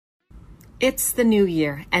It's the new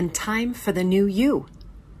year and time for the new you.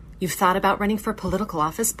 You've thought about running for political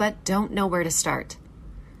office but don't know where to start.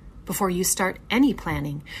 Before you start any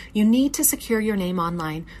planning, you need to secure your name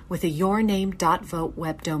online with a yourname.vote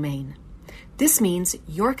web domain. This means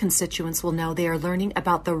your constituents will know they are learning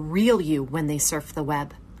about the real you when they surf the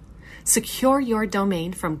web. Secure your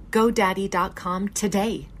domain from GoDaddy.com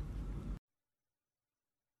today.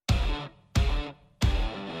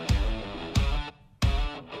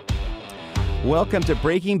 Welcome to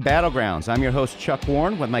Breaking Battlegrounds. I'm your host, Chuck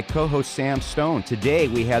Warren, with my co-host, Sam Stone. Today,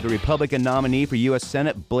 we have the Republican nominee for U.S.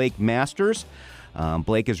 Senate, Blake Masters.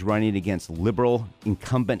 Blake is running against liberal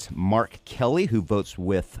incumbent Mark Kelly, who votes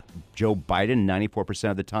with Joe Biden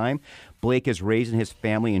 94% of the time. Blake is raising his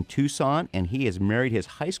family in Tucson, and he has married his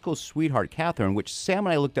high school sweetheart, Catherine, which Sam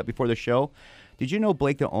and I looked up before the show. Did you know,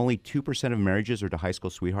 Blake, that only 2% of marriages are to high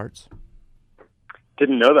school sweethearts?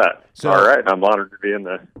 Didn't know that. All right, I'm honored to be in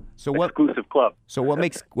the exclusive club. So what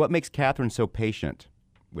makes Catherine so patient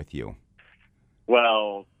with you?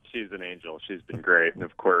 Well, she's an angel. She's been great, and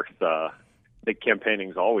of course, I think campaigning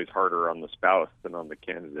is always harder on the spouse than on the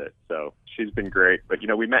candidate. So she's been great. But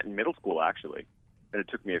we met in middle school actually, and it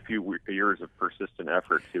took me a few years of persistent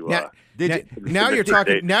effort to. Now you're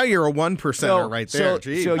talking. Now you're a 1%er right there.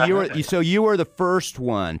 So you were the first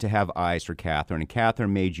one to have eyes for Catherine, and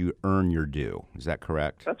Catherine made you earn your due. Is that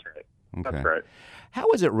correct? That's right. Okay. That's right. How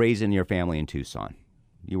was it raising your family in Tucson?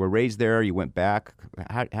 You were raised there. You went back.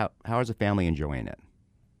 How is the family enjoying it?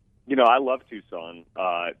 I love Tucson.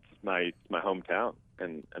 It's my hometown,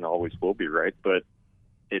 and always will be, right? But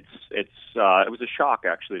it was a shock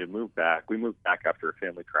actually to move back. We moved back after a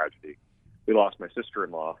family tragedy. We lost my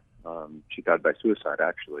sister-in-law. She died by suicide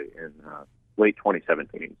actually in late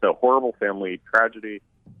 2017. So horrible family tragedy.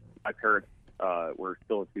 My parents were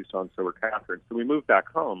still in Tucson, so were Catherine. So we moved back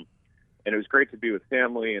home, and it was great to be with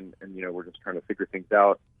family, and we're just trying to figure things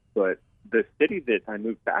out. But the city that I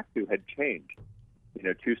moved back to had changed.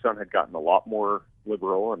 Tucson had gotten a lot more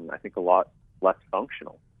liberal and I think a lot less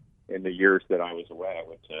functional in the years that I was away. I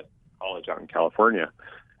went to college out in California,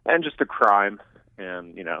 and just the crime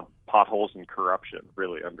and potholes and corruption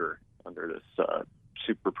really under this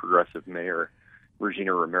super progressive mayor,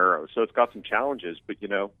 Regina Romero. So it's got some challenges, but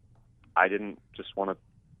I didn't just want to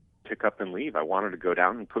pick up and leave. I wanted to go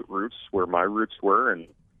down and put roots where my roots were and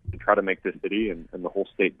try to make the city and the whole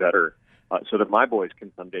state better, so that my boys can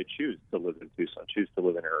someday choose to live in Tucson, choose to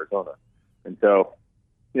live in Arizona. And so,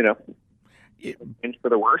 change for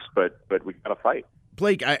the worse, but we got to fight.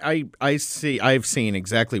 Blake, I've seen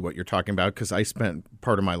exactly what you're talking about because I spent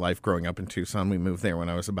part of my life growing up in Tucson. We moved there when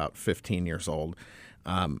I was about 15 years old.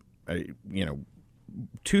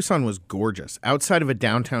 Tucson was gorgeous. Outside of a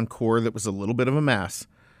downtown core that was a little bit of a mess,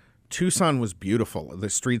 Tucson was beautiful. The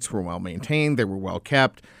streets were well maintained. They were well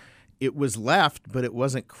kept. It was left, but it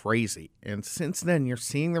wasn't crazy. And since then, you're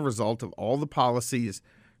seeing the result of all the policies,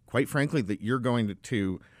 quite frankly, that you're going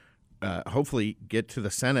to hopefully get to the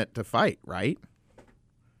Senate to fight, right?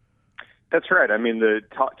 That's right. I mean,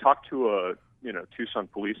 talk to a Tucson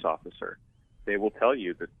police officer. They will tell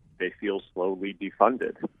you that they feel slowly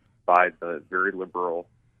defunded by the very liberal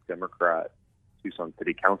Democrat Tucson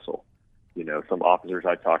City Council. Some officers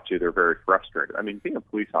I talked to, they're very frustrated. I mean, being a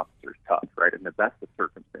police officer is tough, right? In the best of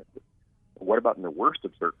circumstances. But what about in the worst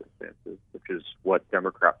of circumstances, which is what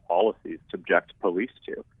Democrat policies subject police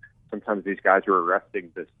to? Sometimes these guys are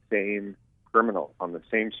arresting the same criminal on the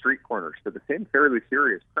same street corners for the same fairly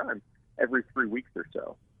serious crime every 3 weeks or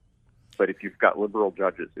so. But if you've got liberal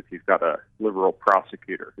judges, if you've got a liberal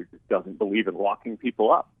prosecutor who just doesn't believe in locking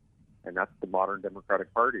people up, and that's the modern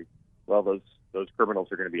Democratic Party, well, those criminals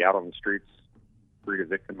are going to be out on the streets free to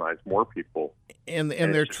victimize more people. And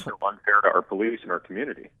they're so unfair to our police and our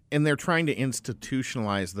community. And they're trying to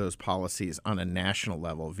institutionalize those policies on a national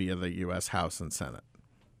level via the U.S. House and Senate.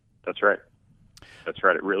 That's right. That's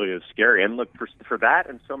right. It really is scary. And look, for that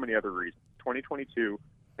and so many other reasons, 2022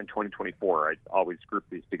 and 2024, I always group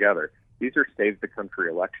these together. These are save the country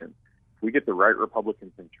elections. If we get the right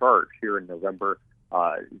Republicans in charge here in November,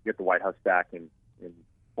 get the White House back in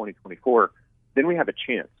 2024, then we have a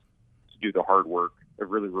chance to do the hard work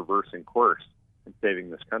of really reversing course and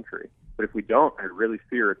saving this country. But if we don't, I really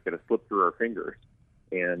fear it's going to slip through our fingers.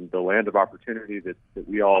 And the land of opportunity that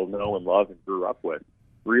we all know and love and grew up with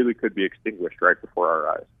really could be extinguished right before our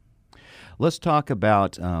eyes. Let's talk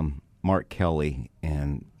about Mark Kelly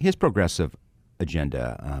and his progressive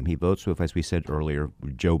agenda. He votes with, as we said earlier,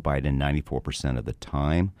 Joe Biden 94% of the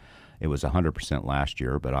time. It was 100% last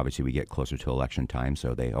year, but obviously we get closer to election time,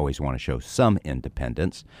 so they always want to show some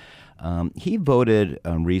independence. He voted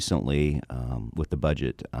recently with the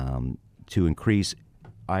budget to increase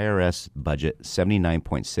IRS budget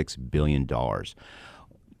 $79.6 billion.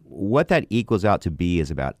 What that equals out to be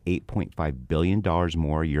is about $8.5 billion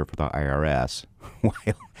more a year for the IRS,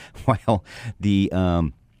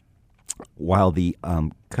 while the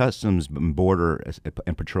Customs and Border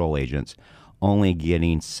and Patrol agents only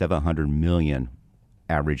getting $700 million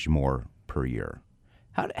average more per year.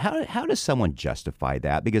 How does someone justify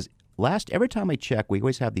that? Because every time I check, we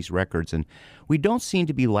always have these records, and we don't seem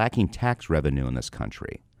to be lacking tax revenue in this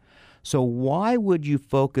country. So why would you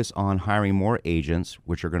focus on hiring more agents,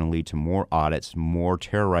 which are going to lead to more audits, more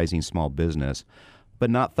terrorizing small business, but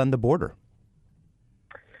not fund the border?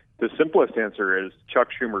 The simplest answer is Chuck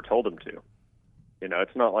Schumer told him to. You know,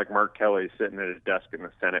 it's not like Mark Kelly sitting at his desk in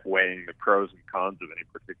the Senate weighing the pros and cons of any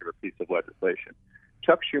particular piece of legislation.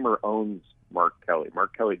 Chuck Schumer owns Mark Kelly.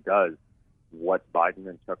 Mark Kelly does what Biden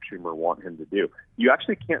and Chuck Schumer want him to do. You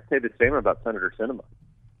actually can't say the same about Senator Sinema.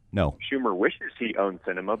 No. Schumer wishes he owned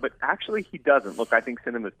Sinema, but actually he doesn't. Look, I think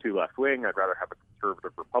Sinema's too left-wing. I'd rather have a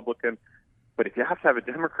conservative Republican. But if you have to have a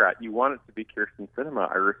Democrat, you want it to be Kyrsten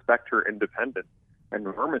Sinema. I respect her independence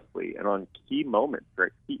enormously. And on key moments,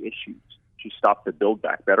 right, key issues, she stopped the Build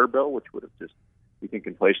Back Better bill, which would have just, we think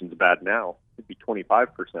inflation's bad now, it'd be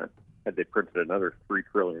 25% had they printed another $3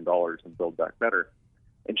 trillion in Build Back Better.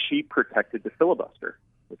 And she protected the filibuster,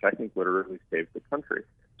 which I think literally saved the country.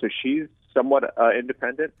 So she's somewhat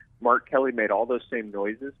independent. Mark Kelly made all those same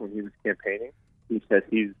noises when he was campaigning. He says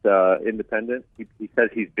he's independent. He says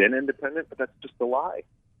he's been independent, but that's just a lie.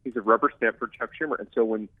 He's a rubber stamp for Chuck Schumer. And so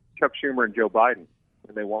when Chuck Schumer and Joe Biden,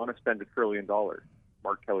 when they want to spend $1 trillion,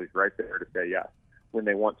 Mark Kelly's right there to say yes. When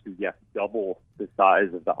they want to, yes, double the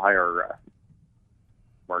size of the IRS,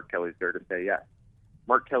 Mark Kelly's there to say yes.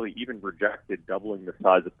 Mark Kelly even rejected doubling the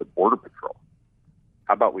size of the Border Patrol.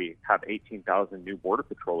 How about we have 18,000 new Border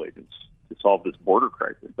Patrol agents to solve this border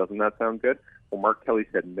crisis? Doesn't that sound good? Well, Mark Kelly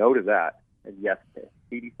said no to that, and yes to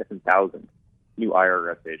 87,000 new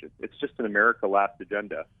IRS agents. It's just an America Last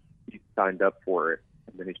agenda. He's signed up for it,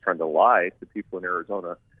 and then he's trying to lie to people in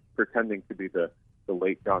Arizona, pretending to be the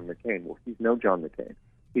late John McCain. Well, he's no John McCain.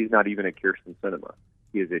 He's not even a Kyrsten Sinema.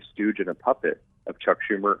 He is a stooge and a puppet of Chuck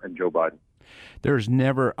Schumer and Joe Biden. There's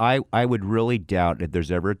never, I would really doubt if there's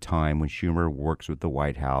ever a time when Schumer works with the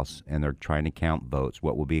White House and they're trying to count votes,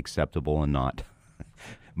 what will be acceptable and not.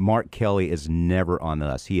 Mark Kelly is never on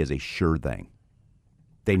us. He is a sure thing.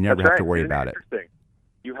 They never have to worry about it.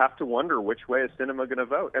 You have to wonder which way is Sinema going to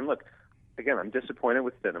vote. And look, again, I'm disappointed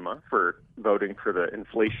with Sinema for voting for the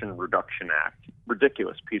Inflation Reduction Act.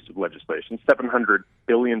 Ridiculous piece of legislation. $700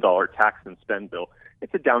 billion tax and spend bill.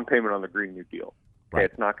 It's a down payment on the Green New Deal. Okay,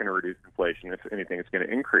 it's not going to reduce inflation. If anything, it's going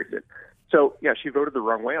to increase it. So, yeah, she voted the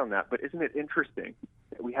wrong way on that. But isn't it interesting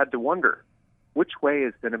that we had to wonder, which way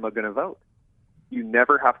is Sinema going to vote? You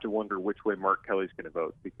never have to wonder which way Mark Kelly's going to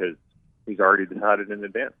vote because he's already decided in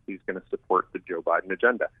advance he's going to support the Joe Biden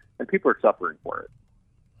agenda. And people are suffering for it.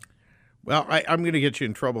 Well, I'm going to get you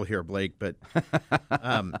in trouble here, Blake, but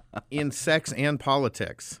in sex and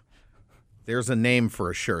politics, there's a name for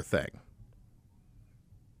a sure thing.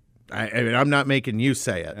 I mean, I'm not making you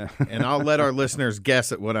say it, and I'll let our listeners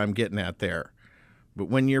guess at what I'm getting at there. But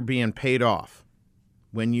when you're being paid off,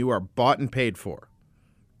 when you are bought and paid for,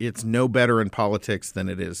 it's no better in politics than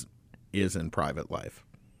it is in private life.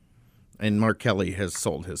 And Mark Kelly has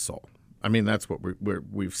sold his soul. I mean, that's what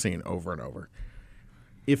we've seen over and over.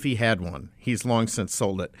 If he had one, he's long since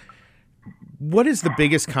sold it. What is the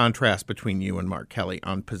biggest contrast between you and Mark Kelly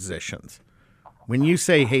on positions? When you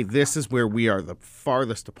say, hey, this is where we are the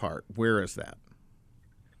farthest apart, where is that?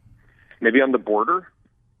 Maybe on the border.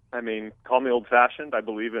 I mean, call me old-fashioned. I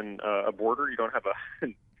believe in a border. You don't have a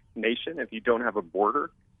nation if you don't have a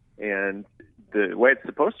border. And the way it's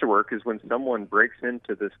supposed to work is when someone breaks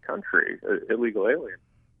into this country, illegal alien,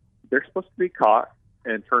 they're supposed to be caught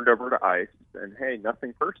and turned over to ICE. And, hey,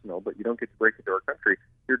 nothing personal, but you don't get to break into our country.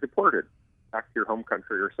 You're deported back to your home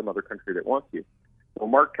country or some other country that wants you. Well,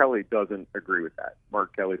 Mark Kelly doesn't agree with that.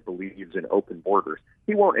 Mark Kelly believes in open borders.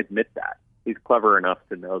 He won't admit that. He's clever enough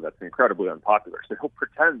to know that's incredibly unpopular. So he'll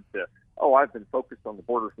pretend to, I've been focused on the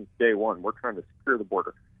border since day one. We're trying to secure the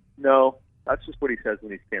border. No, that's just what he says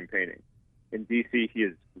when he's campaigning. In D.C., he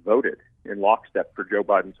has voted in lockstep for Joe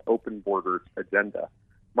Biden's open borders agenda.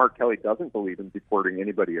 Mark Kelly doesn't believe in deporting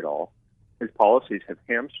anybody at all. His policies have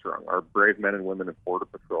hamstrung our brave men and women of Border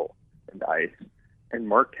Patrol and ICE. And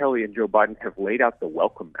Mark Kelly and Joe Biden have laid out the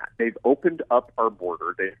welcome mat. They've opened up our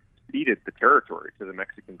border. They've ceded the territory to the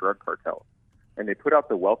Mexican drug cartel. And they put out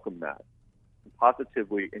the welcome mat and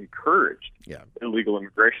positively encouraged illegal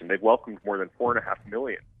immigration. They've welcomed more than 4.5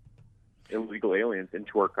 million illegal aliens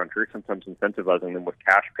into our country, sometimes incentivizing them with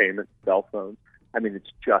cash payments, cell phones, I mean,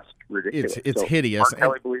 it's just ridiculous. It's so hideous. Mark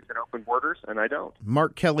Kelly believes in open borders, and I don't.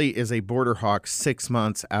 Mark Kelly is a border hawk 6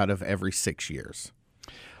 months out of every 6 years.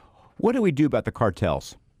 What do we do about the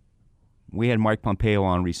cartels? We had Mike Pompeo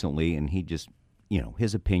on recently, and he just,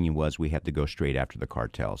 his opinion was we have to go straight after the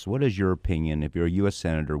cartels. What is your opinion? If you're a U.S.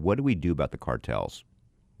 Senator, what do we do about the cartels?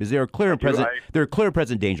 Is there a clear and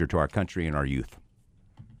present danger to our country and our youth?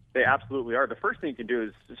 They absolutely are. The first thing you can do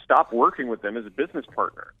is stop working with them as a business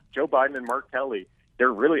partner. Joe Biden and Mark Kelly,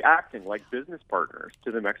 they're really acting like business partners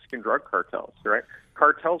to the Mexican drug cartels, right?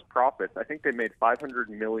 Cartels' profits, I think they made $500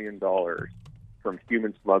 million from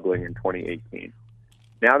human smuggling in 2018.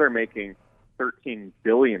 Now they're making $13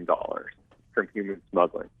 billion from human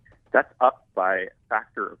smuggling. That's up by a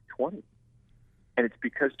factor of 20. And it's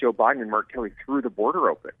because Joe Biden and Mark Kelly threw the border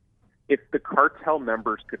open. If the cartel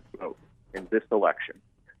members could vote in this election,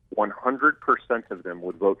 100% of them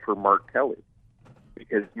would vote for Mark Kelly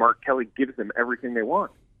because Mark Kelly gives them everything they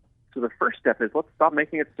want. So the first step is let's stop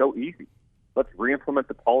making it so easy. Let's re-implement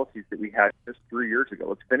the policies that we had just 3 years ago.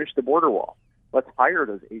 Let's finish the border wall. Let's hire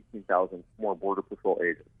those 18,000 more Border Patrol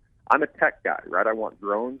agents. I'm a tech guy, right? I want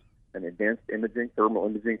drones and advanced imaging, thermal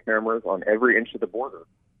imaging cameras on every inch of the border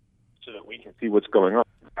so that we can see what's going on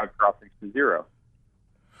without crossings to zero.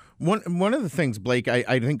 One of the things, Blake,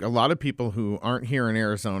 I think a lot of people who aren't here in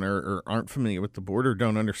Arizona or aren't familiar with the border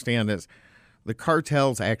don't understand is the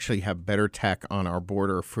cartels actually have better tech on our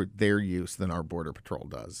border for their use than our Border Patrol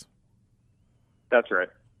does. That's right.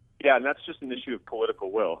 Yeah, and that's just an issue of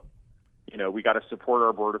political will. We got to support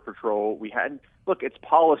our Border Patrol. Look, it's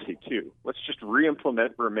policy, too. Let's just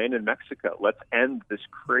re-implement Remain in Mexico. Let's end this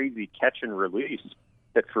crazy catch and release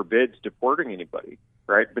that forbids deporting anybody.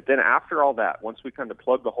 Right? But then after all that, once we kind of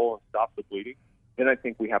plug the hole and stop the bleeding, then I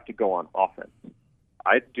think we have to go on offense.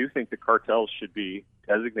 I do think the cartels should be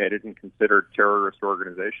designated and considered terrorist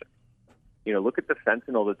organizations. Look at the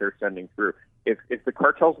fentanyl that they're sending through. If the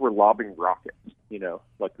cartels were lobbing rockets,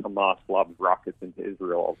 like Hamas lobbed rockets into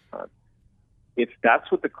Israel all the time, if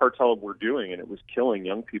that's what the cartel were doing and it was killing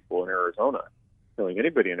young people in Arizona, killing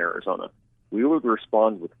anybody in Arizona, we would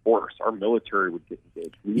respond with force. Our military would get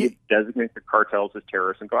engaged. We would designate the cartels as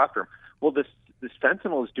terrorists and go after them. Well, this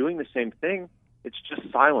fentanyl is doing the same thing. It's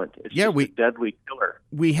just silent. It's just a deadly killer.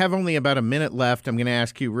 We have only about a minute left. I'm going to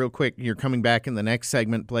ask you real quick. You're coming back in the next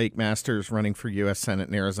segment, Blake Masters, running for U.S. Senate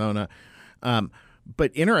in Arizona.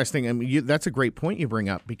 But interesting, that's a great point you bring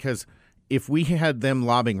up because if we had them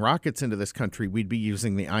lobbing rockets into this country, we'd be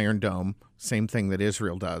using the Iron Dome, same thing that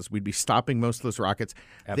Israel does. We'd be stopping most of those rockets.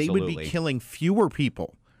 Absolutely. They would be killing fewer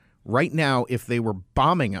people right now if they were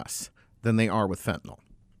bombing us than they are with fentanyl.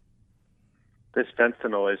 This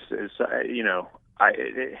fentanyl is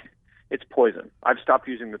it's poison. I've stopped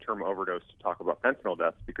using the term overdose to talk about fentanyl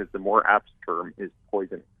deaths because the more apt term is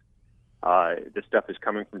poison. This stuff is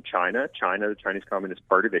coming from China. The Chinese Communist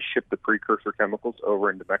Party, they ship the precursor chemicals over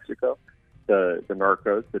into Mexico. The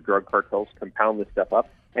narcos, the drug cartels compound this stuff up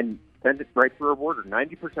and send it right through our border.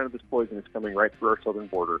 90% of this poison is coming right through our southern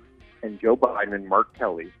border. And Joe Biden and Mark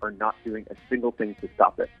Kelly are not doing a single thing to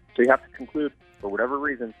stop it. So you have to conclude, for whatever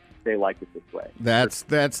reason, they like it this way. That's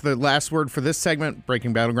the last word for this segment.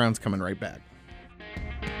 Breaking Battlegrounds coming right back.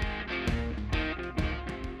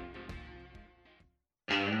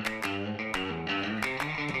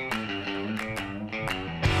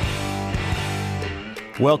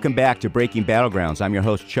 Welcome back to Breaking Battlegrounds. I'm your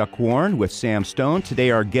host, Chuck Warren, with Sam Stone.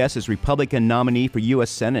 Today, our guest is Republican nominee for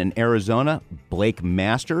U.S. Senate in Arizona, Blake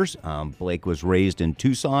Masters. Blake was raised in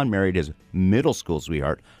Tucson, married his middle school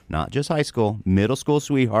sweetheart, not just high school, middle school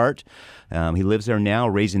sweetheart. He lives there now,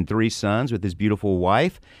 raising 3 sons with his beautiful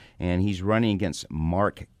wife, and he's running against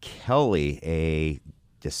Mark Kelly, a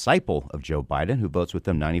disciple of Joe Biden, who votes with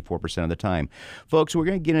them 94% of the time. Folks, we're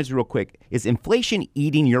going to get into this real quick. Is inflation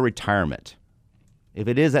eating your retirement? If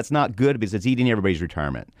it is, that's not good because it's eating everybody's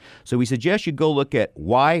retirement. So we suggest you go look at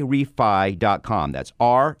yrefy.com. That's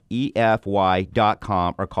REFY.com,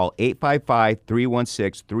 or call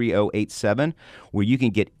 855-316-3087, where you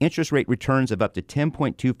can get interest rate returns of up to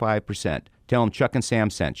 10.25%. Tell them Chuck and Sam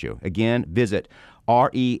sent you. Again, visit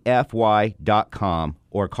REFY.com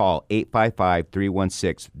or call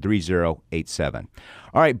 855-316-3087.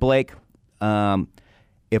 All right, Blake,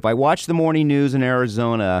 if I watch the morning news in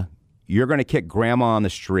Arizona, you're going to kick grandma on the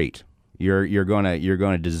street. You're going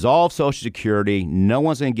to dissolve Social Security. No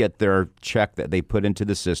one's going to get their check that they put into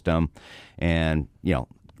the system, and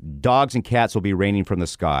dogs and cats will be raining from the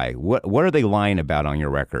sky. What are they lying about on your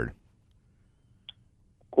record?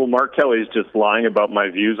 Well, Mark Kelly is just lying about my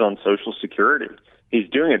views on Social Security. He's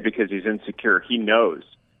doing it because he's insecure. He knows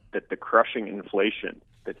that the crushing inflation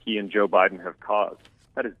that he and Joe Biden have caused,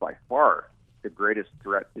 that is by far the greatest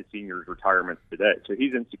threat to seniors' retirements today. So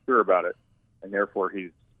he's insecure about it, and therefore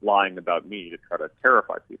he's lying about me to try to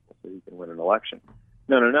terrify people so he can win an election.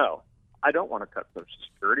 No. I don't want to cut Social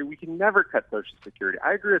Security. We can never cut Social Security.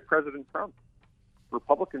 I agree with President Trump.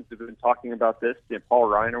 Republicans have been talking about this, Paul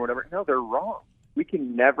Ryan or whatever. No, they're wrong. We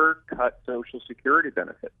can never cut Social Security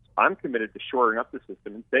benefits. I'm committed to shoring up the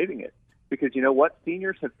system and saving it because you know what?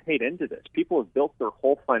 Seniors have paid into this. People have built their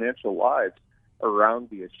whole financial lives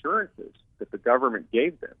around the assurances that the government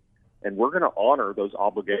gave them. And we're going to honor those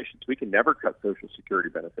obligations. We can never cut Social Security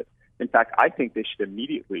benefits. In fact, I think they should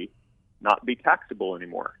immediately not be taxable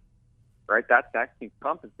anymore. Right? That can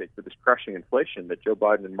compensate for this crushing inflation that Joe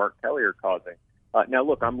Biden and Mark Kelly are causing. Now,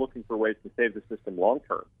 look, I'm looking for ways to save the system long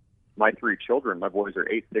term. My 3 children, my boys are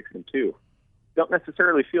 8, 6, and 2, don't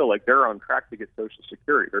necessarily feel like they're on track to get Social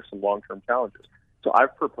Security. There's some long-term challenges. So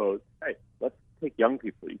I've proposed, hey, let's take young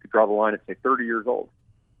people. You could draw the line at, say, 30 years old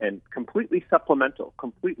and completely supplemental,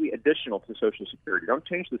 completely additional to Social Security. Don't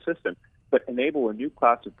change the system, but enable a new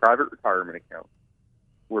class of private retirement accounts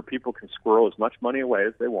where people can squirrel as much money away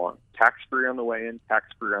as they want, tax-free on the way in,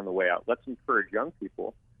 tax-free on the way out. Let's encourage young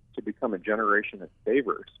people to become a generation of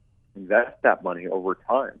savers, invest that money over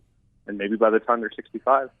time, and maybe by the time they're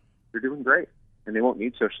 65, they're doing great, and they won't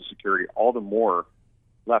need Social Security, all the more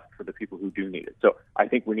left for the people who do need it. So I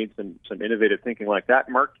think we need some innovative thinking like that.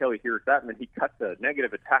 Mark Kelly hears that, and then he cuts a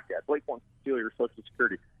negative attack at Blake wants to steal your Social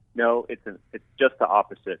Security. No, it's just the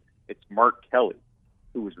opposite. It's Mark Kelly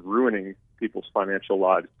who is ruining people's financial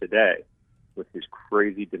lives today with his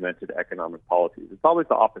crazy, demented economic policies. It's always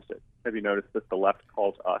the opposite. Have you noticed that the left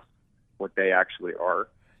calls us what they actually are?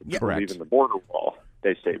 If you believe in the border wall,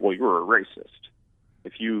 they say, well, you're a racist.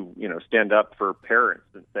 If you stand up for parents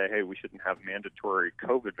and say, hey, we shouldn't have mandatory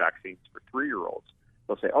COVID vaccines for 3-year-olds,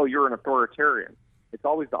 they'll say, oh, you're an authoritarian. It's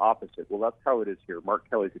always the opposite. Well, that's how it is here. Mark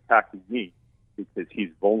Kelly's attacking me because he's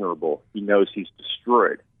vulnerable. He knows he's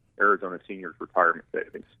destroyed Arizona seniors' retirement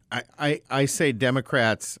savings. I say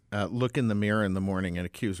Democrats look in the mirror in the morning and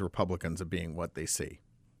accuse Republicans of being what they see.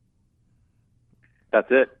 That's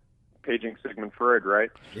it. Paging Sigmund Freud, right?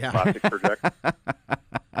 Yeah. Classic projection.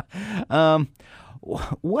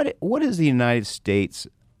 What is the United States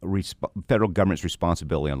federal government's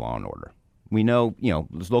responsibility on law and order? We know,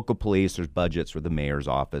 there's local police, there's budgets for the mayor's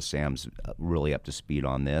office. Sam's really up to speed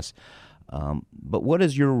on this. But what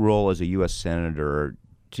is your role as a U.S. Senator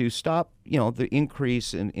to stop, the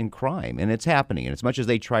increase in crime? And it's happening. And as much as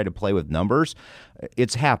they try to play with numbers,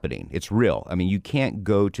 it's happening. It's real. I mean, you can't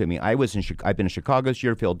go to, I've been in Chicago this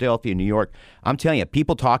year, Philadelphia, New York. I'm telling you,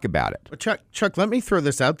 people talk about it. Well, Chuck, let me throw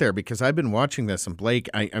this out there because I've been watching this. And Blake,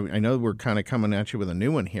 I know we're kind of coming at you with a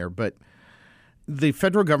new one here, but the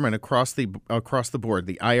federal government across the board,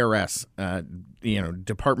 the IRS,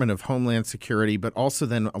 Department of Homeland Security, but also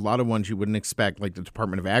then a lot of ones you wouldn't expect, like the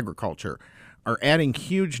Department of Agriculture, are adding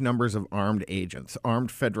huge numbers of armed agents,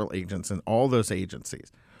 federal agents in all those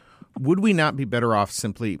agencies. Would we not be better off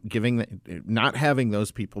simply not having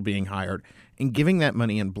those people being hired and giving that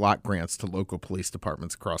money in block grants to local police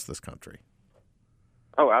departments across this country?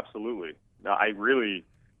 Oh, absolutely. No, I'm worried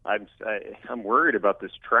about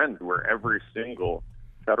this trend where every single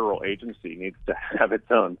federal agency needs to have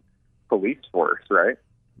its own police force, right?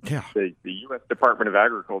 Yeah. The U.S. Department of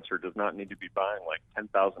Agriculture does not need to be buying like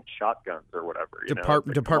 10,000 shotguns or whatever.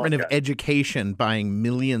 Department of Education buying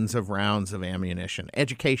millions of rounds of ammunition.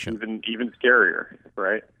 Education. Even scarier,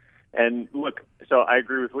 right? And look, so I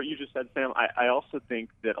agree with what you just said, Sam. I also think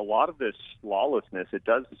that a lot of this lawlessness, it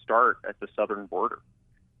does start at the southern border.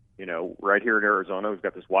 Right here in Arizona, we've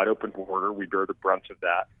got this wide open border. We bear the brunt of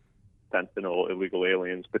that, fentanyl, illegal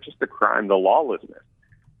aliens, but just the crime, the lawlessness.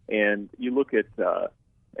 And you look at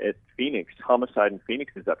Phoenix, homicide in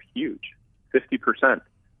Phoenix is up huge, 50%.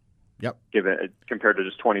 Yep. Compared to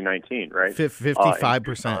just 2019, right?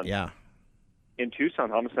 55%, yeah. In Tucson,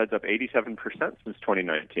 homicide's up 87% since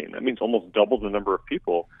 2019. That means almost double the number of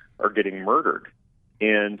people are getting murdered.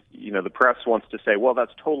 And, the press wants to say, well,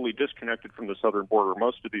 that's totally disconnected from the southern border.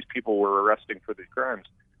 Most of these people we're arresting for these crimes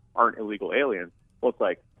aren't illegal aliens. Well, it's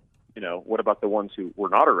like, what about the ones who we're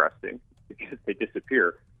not arresting because they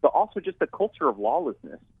disappear? But also just the culture of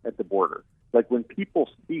lawlessness at the border. Like when people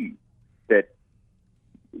see that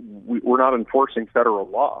we're not enforcing federal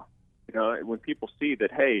law, when people see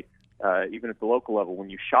that, hey, even at the local level, when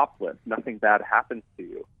you shoplift, nothing bad happens to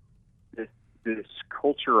you. This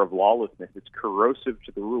culture of lawlessness, it's corrosive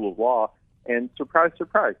to the rule of law. And surprise,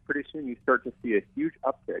 surprise, pretty soon you start to see a huge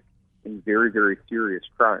uptick in very, very serious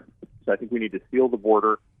crimes. So I think we need to seal the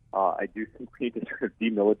border. I do think we need to sort of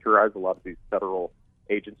demilitarize a lot of these federal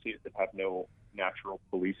agencies that have no natural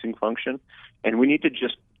policing function. And we need to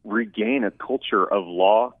just regain a culture of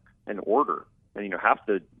law and order. And, half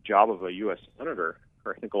the job of a U.S. senator,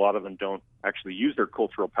 or I think a lot of them don't actually use their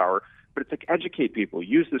cultural power, but it's like educate people,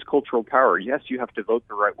 use this cultural power. Yes, you have to vote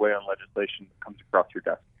the right way on legislation that comes across your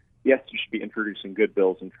desk. Yes, you should be introducing good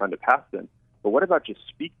bills and trying to pass them. But what about just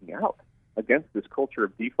speaking out against this culture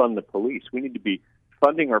of defund the police? We need to be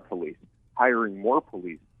funding our police, hiring more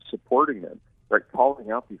police, supporting them, right?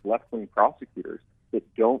 Calling out these left-wing prosecutors that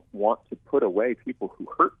don't want to put away people who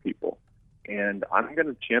hurt people. And I'm going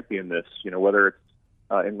to champion this, whether it's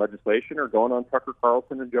in legislation or going on Tucker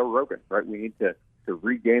Carlson and Joe Rogan, right? We need to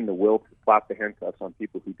regain the will to slap the handcuffs on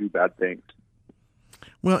people who do bad things.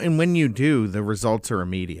 Well, and when you do, the results are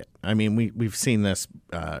immediate. I mean, we've seen this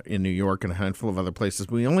in New York and a handful of other places.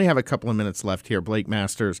 We only have a couple of minutes left here. Blake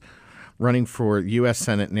Masters running for U.S.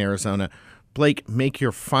 Senate in Arizona. Blake,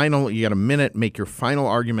 you got a minute, make your final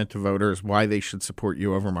argument to voters why they should support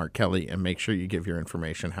you over Mark Kelly, and make sure you give your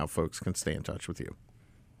information, how folks can stay in touch with you.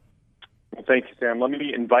 Well, thank you, Sam. Let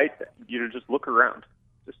me invite you to just look around.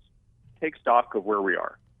 Just take stock of where we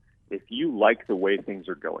are. If you like the way things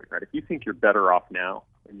are going, right? If you think you're better off now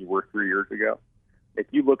than you were 3 years ago, if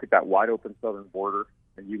you look at that wide open southern border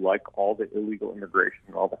and you like all the illegal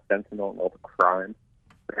immigration, all the fentanyl and all the crime,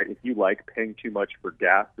 right? If you like paying too much for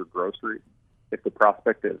gas or groceries, if the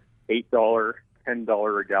prospect of $8,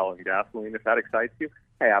 $10 a gallon gasoline, if that excites you,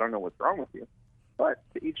 hey, I don't know what's wrong with you. But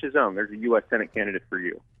to each his own. There's a U.S. Senate candidate for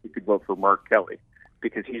you. You could vote for Mark Kelly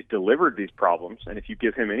because he's delivered these problems, and if you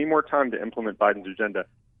give him any more time to implement Biden's agenda,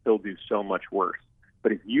 he'll do so much worse.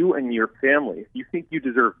 But if you and your family, if you think you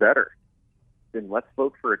deserve better, then let's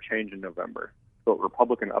vote for a change in November. Vote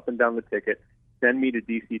Republican up and down the ticket. Send me to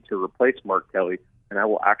D.C. to replace Mark Kelly, and I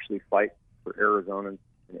will actually fight for Arizonans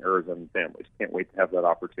and Arizona families. Can't wait to have that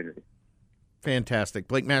opportunity. Fantastic.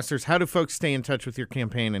 Blake Masters, how do folks stay in touch with your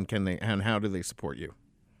campaign, and how do they support you?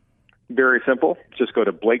 Very simple. Just go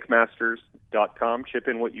to blakemasters.com, chip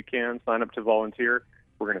in what you can, sign up to volunteer.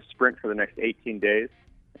 We're going to sprint for the next 18 days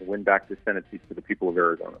and win back the Senate seats for the people of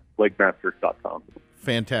Arizona. blakemasters.com.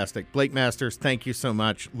 Fantastic. Blake Masters, thank you so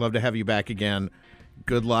much. Love to have you back again.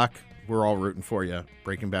 Good luck. We're all rooting for you.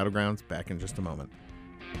 Breaking Battlegrounds, back in just a moment.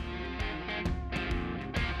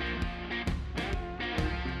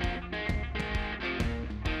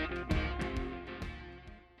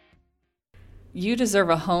 You deserve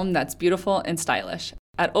a home that's beautiful and stylish.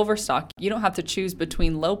 At Overstock, you don't have to choose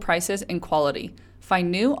between low prices and quality. Find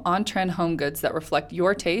new, on-trend home goods that reflect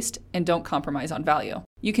your taste and don't compromise on value.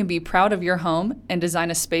 You can be proud of your home and design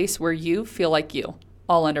a space where you feel like you,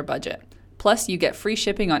 all under budget. Plus, you get free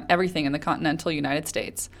shipping on everything in the continental United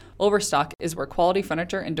States. Overstock is where quality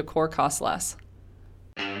furniture and decor cost less.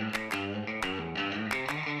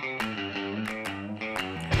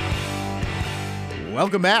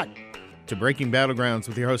 Welcome back to Breaking Battlegrounds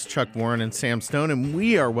with your hosts Chuck Warren and Sam Stone, and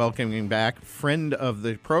we are welcoming back friend of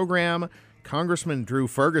the program, Congressman Drew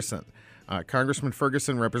Ferguson. Congressman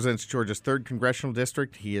Ferguson represents Georgia's 3rd Congressional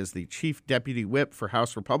District. He is the Chief Deputy Whip for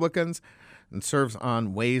House Republicans and serves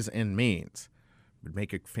on Ways and Means. Would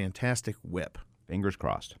make a fantastic whip. Fingers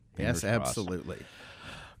crossed. Yes, absolutely.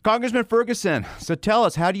 Congressman Ferguson, so tell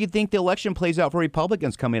us, how do you think the election plays out for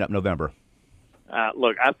Republicans coming up November?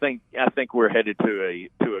 Look, I think we're headed to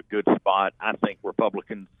a good spot. I think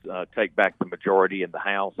Republicans take back the majority in the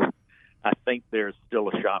House. I think there's still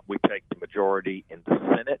a shot we take the majority in the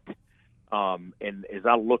Senate. And as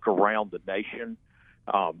I look around the nation,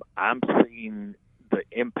 I'm seeing the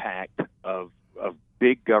impact of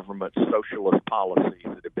big government socialist policies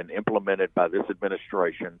that have been implemented by this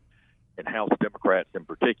administration and House Democrats in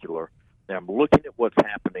particular. Now, I'm looking at what's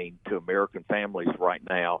happening to American families right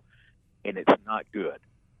now, and it's not good.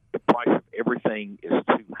 The price of everything is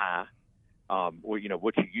too high.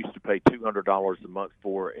 What you used to pay $200 a month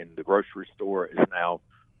for in the grocery store is now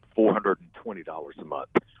 $420 a month.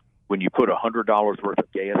 When you put $100 worth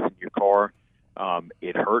of gas in your car,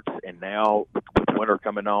 it hurts. And now, with winter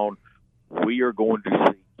coming on, we are going to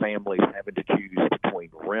see families having to choose between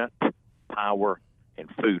rent, power, and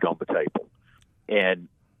food on the table. And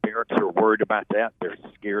parents are worried about that. They're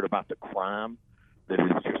scared about the crime that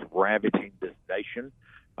is just ravaging this nation.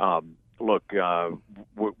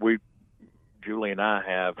 We Julie and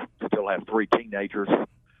I still have 3 teenagers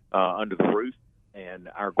under the roof, and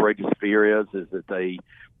our greatest fear is that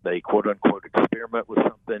they quote unquote experiment with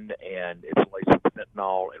something and it's laced with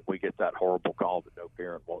fentanyl, and we get that horrible call that no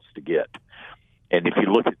parent wants to get. And if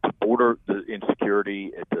you look at the border, the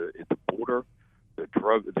insecurity at the border,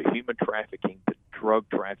 the human trafficking, the drug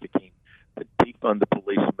trafficking, the defund the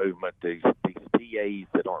police movement, these DAs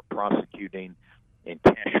that aren't prosecuting, and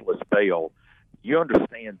cashless bail, you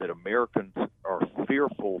understand that Americans are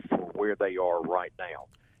fearful for where they are right now.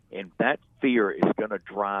 And that fear is going to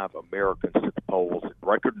drive Americans to the polls in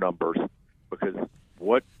record numbers, because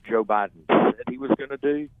what Joe Biden said he was going to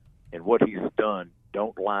do and what he's done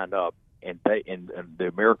don't line up, and the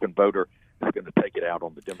American voter is going to take it out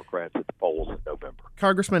on the Democrats at the polls in November.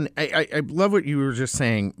 Congressman, I love what you were just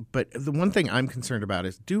saying, but the one thing I'm concerned about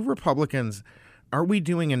is, do Republicans, are we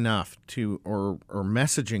doing enough to, or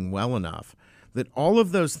messaging well enough that all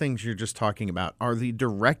of those things you're just talking about are the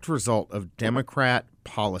direct result of Democrat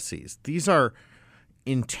policies? These are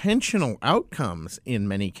intentional outcomes in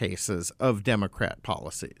many cases of Democrat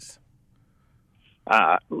policies.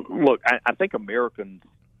 Look, I think Americans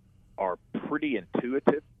are pretty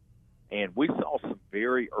intuitive, and we saw some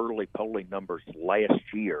very early polling numbers last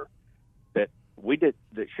year that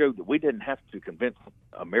showed that we didn't have to convince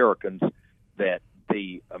Americans that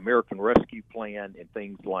the American Rescue Plan and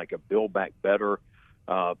things like a Build Back Better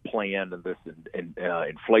plan and this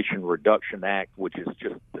Inflation Reduction Act, which is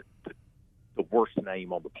just the worst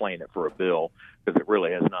name on the planet for a bill, because it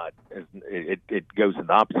really has not. It goes in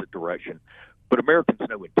the opposite direction. But Americans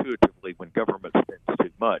know intuitively when government spends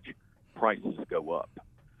too much, prices go up.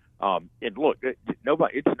 And look, it's no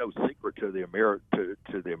secret to the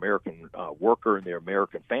American worker and the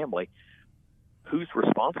American family who's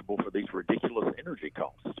responsible for these ridiculous energy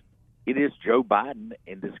costs. It is Joe Biden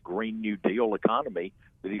and this Green New Deal economy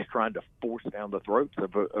that he's trying to force down the throats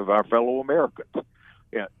of our fellow Americans.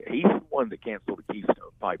 Yeah, he's the one that canceled the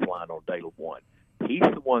Keystone Pipeline on day one. He's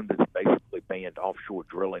the one that's basically banned offshore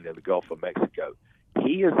drilling in the Gulf of Mexico.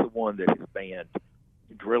 He is the one that has banned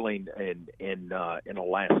drilling in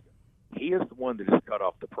Alaska. He is the one that has cut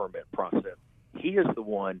off the permit process. He is the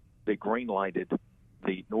one that green-lighted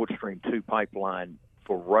the Nord Stream 2 pipeline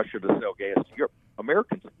for Russia to sell gas to Europe.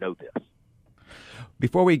 Americans know this.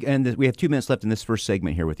 Before we end, we have 2 minutes left in this first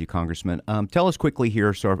segment here with you, Congressman. Tell us quickly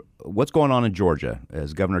here, so what's going on in Georgia?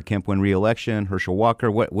 As Governor Kemp win re-election, Herschel Walker,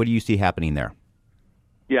 what do you see happening there?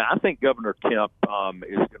 Yeah, I think Governor Kemp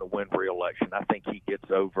is going to win re-election. I think he gets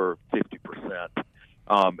over 50%.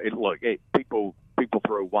 People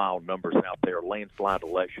throw wild numbers out there. Landslide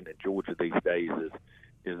election in Georgia these days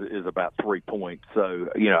is about 3 points. So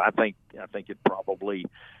I think it probably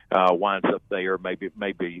winds up there. Maybe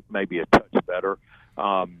a touch better.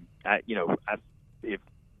 If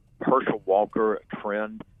Herschel Walker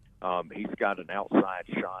trend, he's got an outside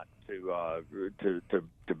shot to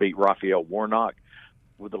beat Raphael Warnock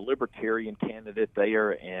with a Libertarian candidate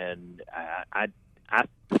there, and that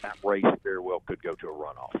race very well could go to a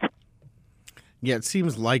runoff. Yeah, it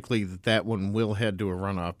seems likely that one will head to a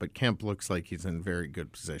runoff, but Kemp looks like he's in very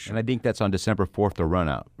good position. And I think that's on December 4th, the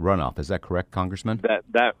runoff. Is that correct, Congressman?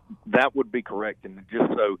 That would be correct. And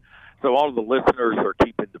just so all of the listeners are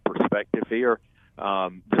keeping the perspective here,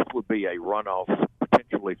 this would be a runoff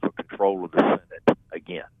potentially for control of the Senate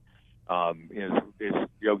again. As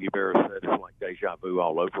Yogi Berra said, it's like deja vu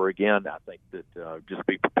all over again. I think that just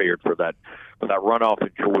be prepared for that runoff in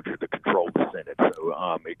Georgia to control the Senate.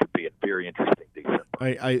 So it could be a very interesting December.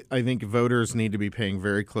 I think voters need to be paying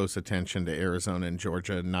very close attention to Arizona and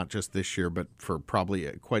Georgia, not just this year, but for probably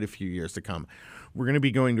quite a few years to come. We're going to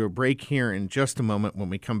be going to a break here in just a moment. When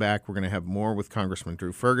we come back, we're going to have more with Congressman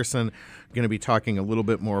Drew Ferguson. We're going to be talking a little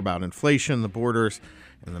bit more about inflation, the borders,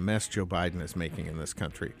 and the mess Joe Biden is making in this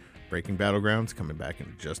country. Breaking Battlegrounds coming back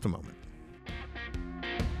in just a moment.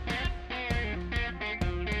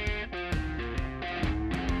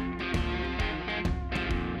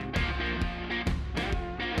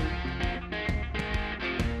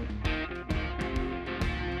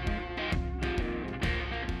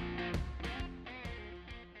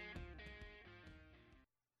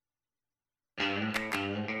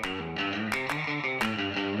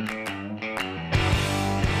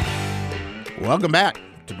 Welcome back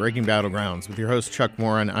to Breaking Battlegrounds with your host, Chuck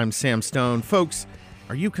Warren. I'm Sam Stone. Folks,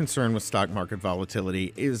 are you concerned with stock market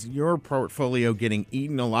volatility? Is your portfolio getting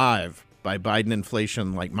eaten alive by Biden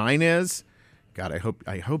inflation like mine is? God,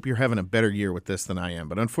 I hope you're having a better year with this than I am.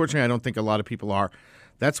 But unfortunately, I don't think a lot of people are.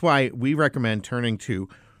 That's why we recommend turning to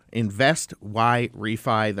Invest Y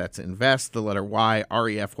Refi. That's invest, the letter Y,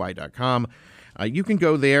 REFY.com. You can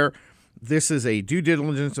go there. This is a due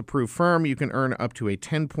diligence approved firm. You can earn up to a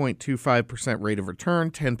 10.25% rate of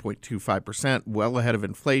return, 10.25%, well ahead of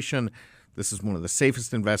inflation. This is one of the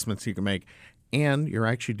safest investments you can make, and you're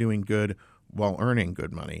actually doing good while earning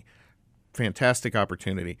good money. Fantastic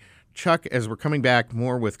opportunity. Chuck, as we're coming back,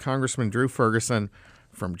 more with Congressman Drew Ferguson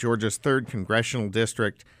from Georgia's 3rd Congressional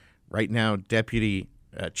District, right now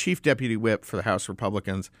Chief Deputy Whip for the House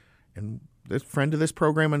Republicans, and this friend of this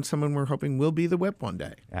program and someone we're hoping will be the whip one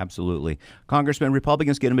day. Absolutely. Congressman,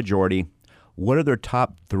 Republicans get a majority. What are their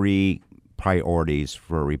top 3 priorities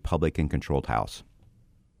for a Republican-controlled House?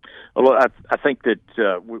 Well, I think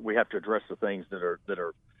that we have to address the things that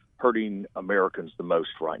are hurting Americans the most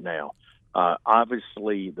right now.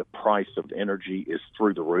 Obviously, the price of energy is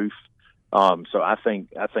through the roof. So I think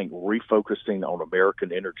refocusing on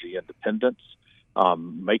American energy independence,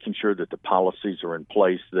 making sure that the policies are in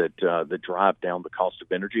place that drive down the cost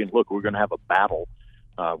of energy. And look, we're going to have a battle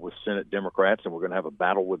with Senate Democrats, and we're going to have a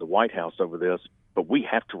battle with the White House over this. But we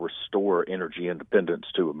have to restore energy independence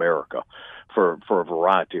to America for a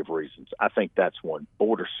variety of reasons. I think that's one.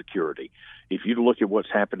 Border security. If you look at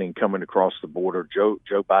what's happening coming across the border, Joe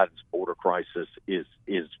Biden's border crisis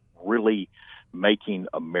is really making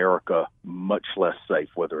America much less safe,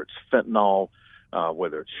 whether it's fentanyl,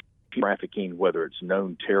 whether it's trafficking, whether it's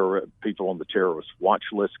known people on the terrorist watch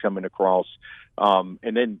list coming across,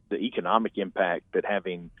 and then the economic impact that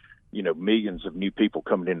having, millions of new people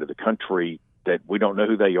coming into the country that we don't know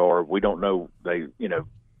who they are, we don't know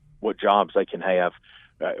what jobs they can have.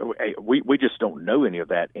 We just don't know any of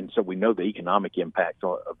that, and so we know the economic impact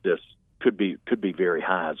of this could be very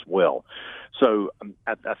high as well. So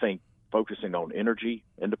I think focusing on energy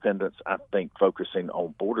independence, I think focusing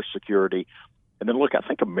on border security. And then, look, I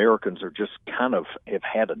think Americans are just kind of have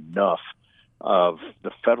had enough of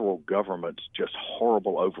the federal government's just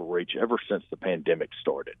horrible overreach ever since the pandemic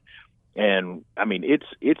started. And, I mean,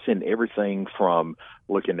 it's in everything from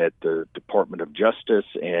looking at the Department of Justice,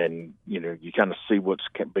 and, you kind of see what's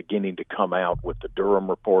beginning to come out with the Durham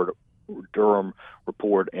report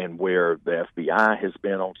and where the FBI has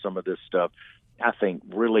been on some of this stuff. I think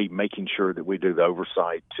really making sure that we do the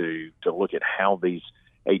oversight to look at how these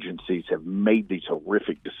agencies have made these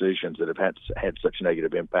horrific decisions that have had such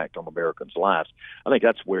negative impact on Americans' lives. I think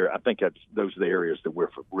those are the areas that we're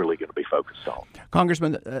really going to be focused on.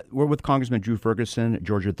 Congressman, we're with Congressman Drew Ferguson,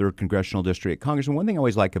 Georgia 3rd Congressional District. Congressman, one thing I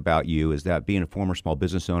always like about you is that being a former small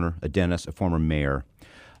business owner, a dentist, a former mayor,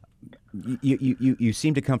 you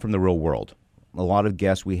seem to come from the real world. A lot of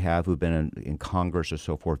guests we have who've been in Congress or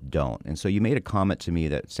so forth don't. And so you made a comment to me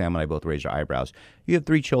that Sam and I both raised our eyebrows. You have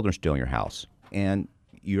 3 children still in your house, and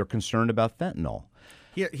you're concerned about fentanyl.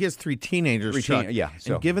 He has 3 teenagers, Chuck. Yeah.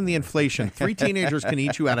 So. And given the inflation, 3 teenagers can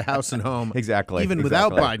eat you out of house and home. Exactly. Even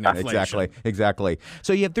without Biden inflation. Exactly.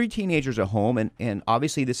 So you have 3 teenagers at home, and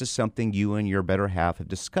obviously this is something you and your better half have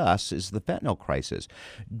discussed, is the fentanyl crisis.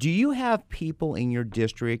 Do you have people in your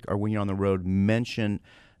district or when you're on the road mention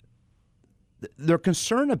they're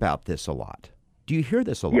concerned about this a lot? Do you hear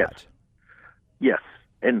this a lot? Yes.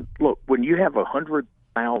 And look, when you have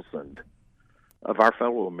 100,000 of our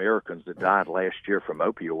fellow Americans that died last year from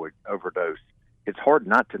opioid overdose, it's hard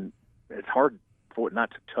for it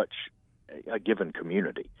not to touch a given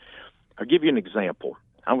community. I'll give you an example.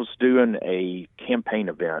 I was doing a campaign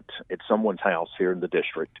event at someone's house here in the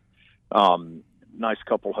district. Nice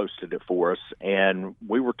couple hosted it for us, and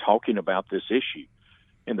we were talking about this issue.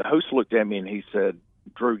 And the host looked at me and he said,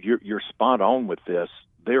 "Drew, you're spot on with this.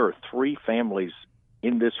 There are 3 families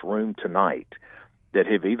in this room tonight that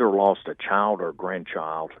have either lost a child or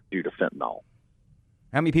grandchild due to fentanyl."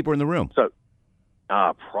 How many people are in the room? So,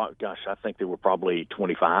 I think there were probably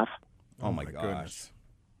 25. Oh my gosh. Goodness.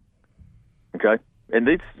 Okay,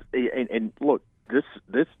 and look, this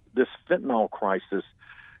fentanyl crisis,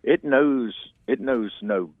 it knows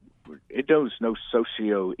no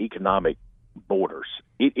socioeconomic borders.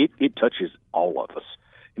 It touches all of us,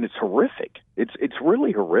 and it's horrific. It's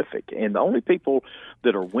really horrific. And the only people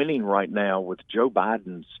that are winning right now with Joe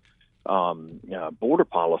Biden's border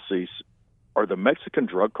policies are the Mexican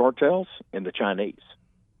drug cartels and the Chinese.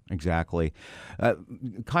 Exactly.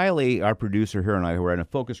 Kylie, our producer here, and I were in a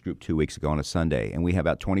focus group 2 weeks ago on a Sunday, and we had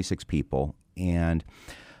about 26 people. And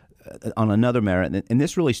on another matter, and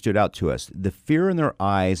this really stood out to us, the fear in their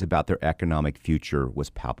eyes about their economic future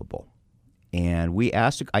was palpable. And we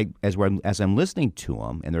asked, as I'm listening to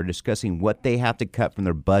them, and they're discussing what they have to cut from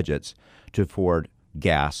their budgets to afford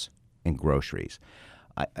gas and groceries.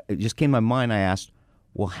 It just came to my mind. I asked,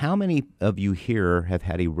 well, how many of you here have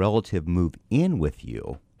had a relative move in with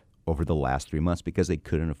you over the last 3 months because they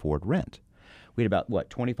couldn't afford rent? We had about,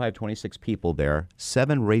 25, 26 people there.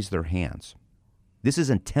 7 raised their hands. This is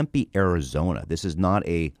in Tempe, Arizona. This is not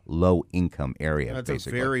a low-income area, That's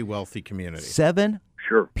basically. a very wealthy community. 7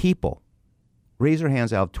 people raise their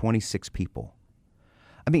hands out of 26 people.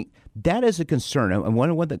 I mean, that is a concern. And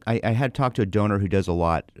one thing, I had talked to a donor who does a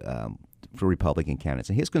lot for Republican candidates,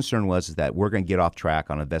 and his concern was that we're going to get off track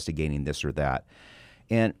on investigating this or that.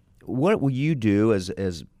 And what will you do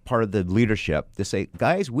as part of the leadership to say,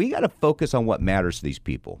 guys, we got to focus on what matters to these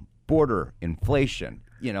people? Border, inflation,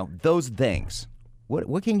 those things.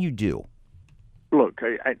 What can you do? Look,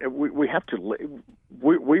 we have to.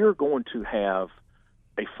 We are going to have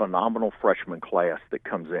a phenomenal freshman class that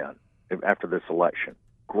comes in after this election.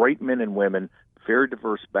 Great men and women, very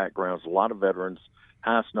diverse backgrounds, a lot of veterans,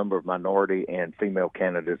 highest number of minority and female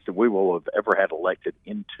candidates that we will have ever had elected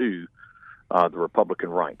into the Republican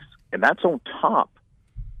ranks. And that's on top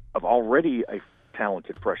of already a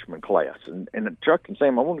talented freshman class. And Chuck and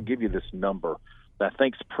Sam, I want to give you this number that I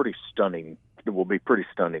think is pretty stunning. It will be pretty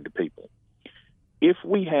stunning to people. If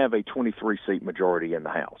we have a 23-seat majority in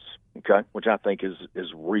the House, okay, which I think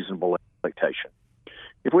is reasonable expectation,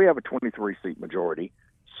 if we have a 23-seat majority,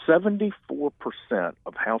 74%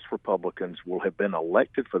 of House Republicans will have been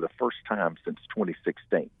elected for the first time since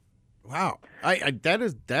 2016. Wow,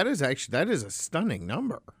 that is a stunning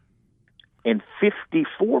number. And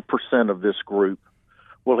 54% of this group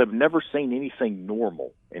will have never seen anything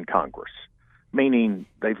normal in Congress, meaning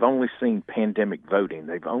they've only seen pandemic voting,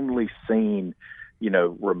 they've only seen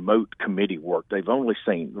remote committee work. They've only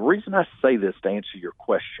seen. The reason I say this to answer your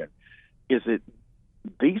question is that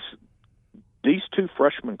these two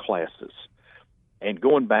freshman classes, and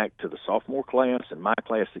going back to the sophomore class and my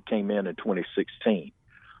class that came in 2016,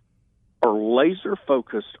 are laser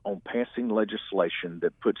focused on passing legislation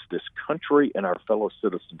that puts this country and our fellow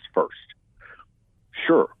citizens first.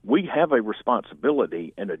 Sure, we have a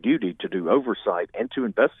responsibility and a duty to do oversight and to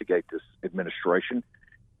investigate this administration,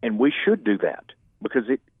 and we should do that, because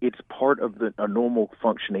it's part of a normal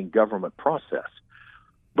functioning government process.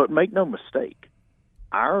 But make no mistake,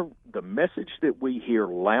 the message that we hear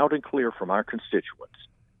loud and clear from our constituents,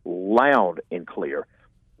 loud and clear,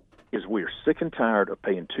 is we are sick and tired of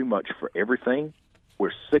paying too much for everything.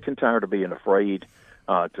 We're sick and tired of being afraid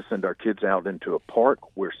to send our kids out into a park.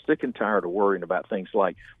 We're sick and tired of worrying about things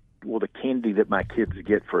like, will the candy that my kids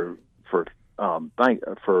get for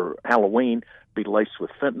Halloween be laced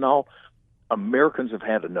with fentanyl? Americans have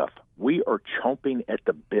had enough. We are chomping at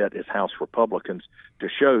the bit as House Republicans to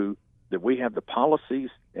show that we have the policies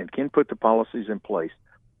and can put the policies in place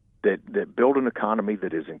that build an economy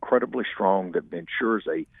that is incredibly strong, that ensures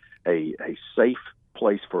a safe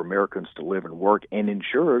place for Americans to live and work, and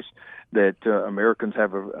ensures that Americans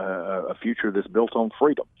have a future that's built on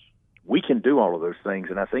freedom. We can do all of those things,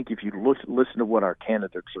 and I think if you listen to what our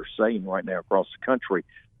candidates are saying right now across the country,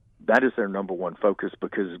 that is their number one focus,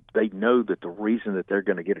 because they know that the reason that they're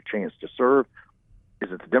going to get a chance to serve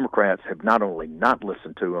is that the Democrats have not only not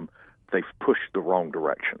listened to them, they've pushed the wrong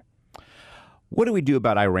direction. What do we do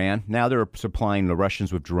about Iran? Now they're supplying the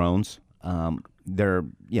Russians with drones. They're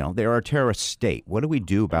a terrorist state. What do we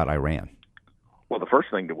do about Iran? Well, the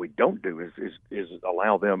first thing that we don't do is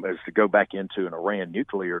allow them to go back into an Iran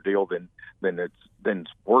nuclear deal. Then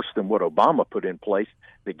it's worse than what Obama put in place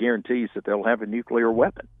that guarantees that they'll have a nuclear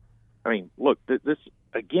weapon. I mean, look, this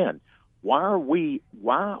again. Why are we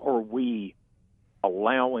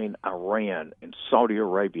allowing Iran and Saudi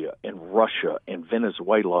Arabia and Russia and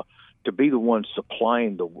Venezuela to be the ones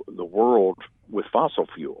supplying the world with fossil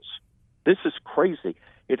fuels? This is crazy.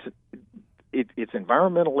 It's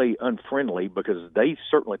environmentally unfriendly because they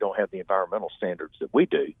certainly don't have the environmental standards that we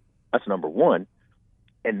do. That's number one.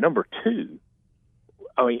 And number two,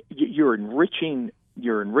 I mean, you're enriching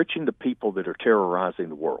the people that are terrorizing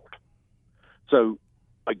the world. So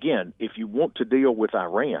again, if you want to deal with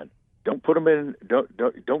Iran, don't put them in.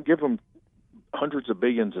 Don't give them hundreds of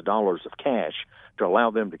billions of dollars of cash to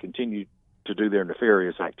allow them to continue to do their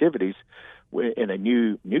nefarious activities in a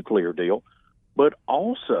new nuclear deal. But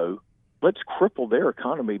also, let's cripple their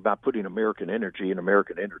economy by putting American energy and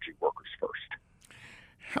American energy workers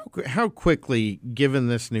first. How quickly, given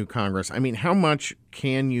this new Congress, I mean, how much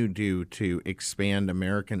can you do to expand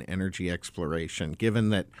American energy exploration,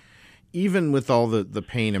 given that even with all the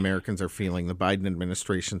pain Americans are feeling, the Biden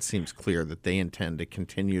administration seems clear that they intend to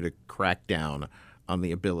continue to crack down on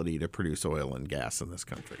the ability to produce oil and gas in this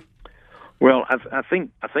country? Well, I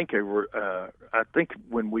think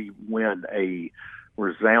when we win a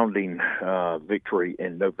resounding victory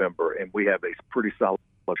in November and we have a pretty solid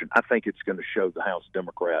election, I think it's going to show the House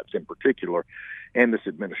Democrats in particular and this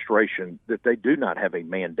administration that they do not have a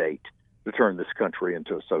mandate to turn this country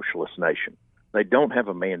into a socialist nation. They don't have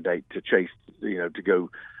a mandate to go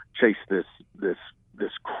chase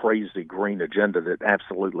this crazy green agenda that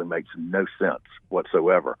absolutely makes no sense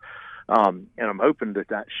whatsoever. And I'm hoping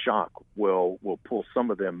that shock will pull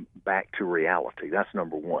some of them back to reality. That's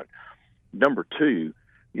number one. Number two,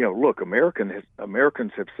 look,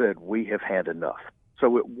 Americans have said we have had enough.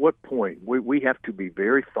 So at what point we have to be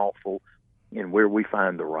very thoughtful in where we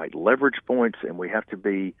find the right leverage points, and we have to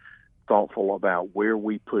be thoughtful about where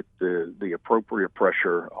we put the appropriate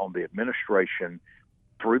pressure on the administration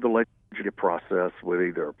through the budget process with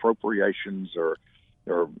either appropriations or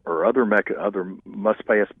other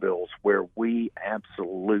must-pass bills where we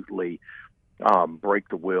absolutely break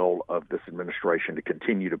the will of this administration to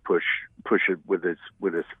continue to push it with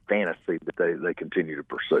this fantasy that they continue to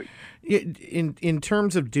pursue. In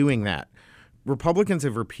terms of doing that, Republicans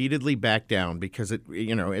have repeatedly backed down because at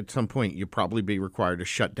some point you'll probably be required to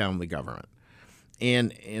shut down the government.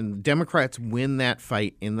 And Democrats win that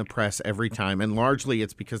fight in the press every time, and largely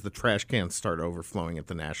it's because the trash cans start overflowing at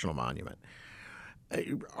the National Monument.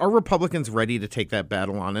 Are Republicans ready to take that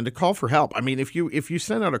battle on and to call for help? I mean, if you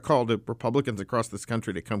send out a call to Republicans across this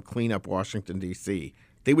country to come clean up Washington, D.C.,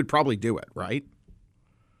 they would probably do it, right?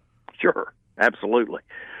 Sure, absolutely.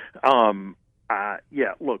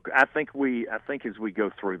 Yeah, look, I think as we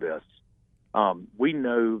go through this, we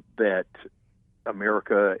know that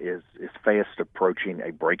America is fast approaching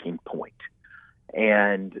a breaking point,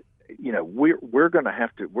 and we're going to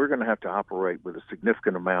have to operate with a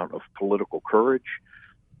significant amount of political courage.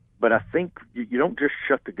 But I think you don't just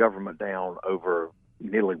shut the government down over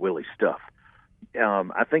nilly-willy stuff.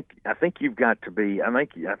 I think you've got to be. I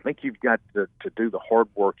think you've got to do the hard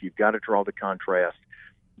work. You've got to draw the contrast,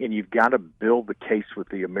 and you've got to build the case with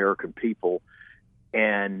the American people.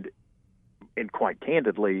 And quite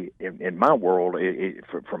candidly, in my world,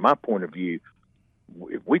 from my point of view,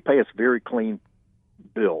 if we pass very clean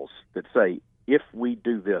bills that say, if we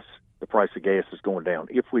do this, the price of gas is going down.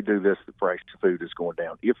 If we do this, the price of food is going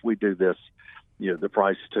down. If we do this, the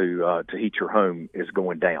price to heat your home is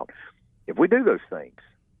going down. If we do those things,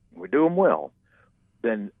 we do them well,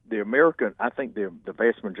 then I think the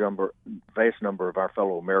vast number of our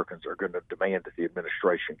fellow Americans are going to demand that the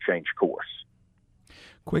administration change course.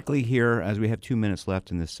 Quickly here, as we have 2 minutes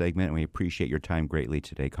left in this segment, and we appreciate your time greatly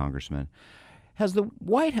today, Congressman. Has the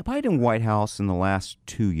Biden White House in the last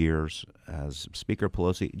 2 years, as Speaker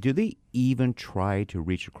Pelosi, do they even try to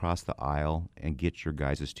reach across the aisle and get your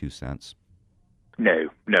guys' 2 cents? No,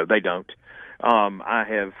 they don't. I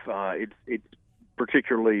have. It's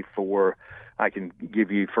particularly for. I can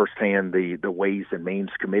give you firsthand the Ways and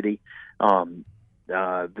Means Committee. The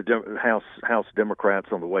House Democrats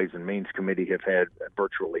on the Ways and Means Committee have had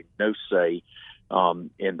virtually no say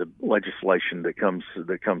in the legislation that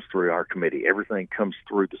comes through our committee. Everything comes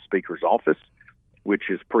through the Speaker's office, which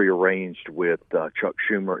is prearranged with Chuck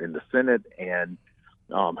Schumer in the Senate and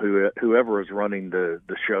whoever is running the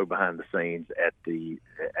show behind the scenes at the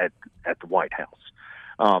White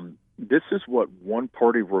House. This is what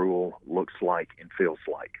one-party rule looks like and feels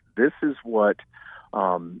like. This is what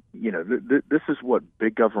this is what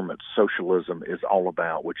big government socialism is all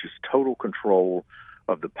about, which is total control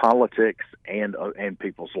of the politics and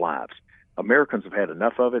people's lives. Americans have had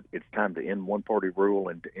enough of it. It's time to end one-party rule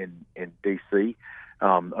in D.C.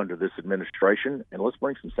 Under this administration, and let's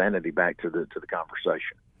bring some sanity back to the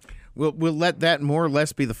conversation. We'll let that more or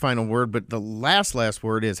less be the final word, but the last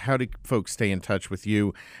word is, how do folks stay in touch with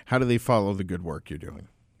you? How do they follow the good work you're doing?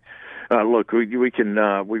 Look, we can.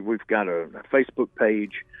 We've got a Facebook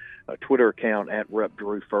page, a Twitter account at Rep.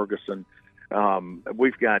 Drew Ferguson.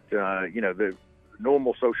 We've got the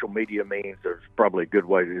normal social media means. There's probably a good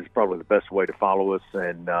way. It's probably the best way to follow us,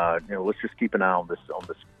 and let's just keep an eye on this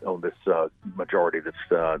majority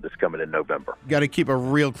that's coming in November. Got to keep a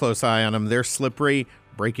real close eye on them. They're slippery.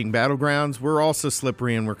 Breaking Battlegrounds. We're also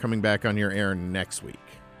slippery, and we're coming back on your air next week.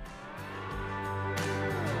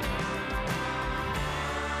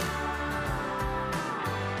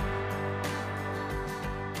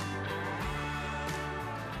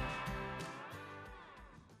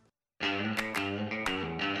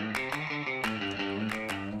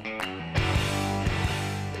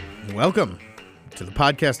 Welcome to the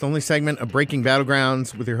podcast-only segment of Breaking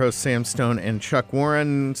Battlegrounds with your hosts Sam Stone and Chuck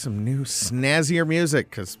Warren. Some new snazzier music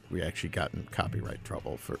because we actually got in copyright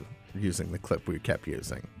trouble for using the clip we kept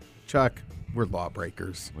using. Chuck, we're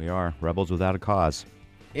lawbreakers. We are. Rebels without a cause.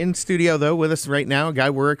 In studio, though, with us right now, a guy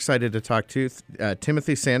we're excited to talk to,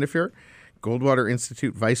 Timothy Sandefur, Goldwater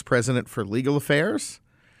Institute Vice President for Legal Affairs,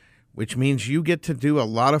 which means you get to do a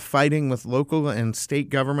lot of fighting with local and state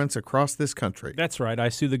governments across this country. That's right. I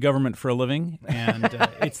sue the government for a living, and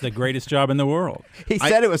it's the greatest job in the world. He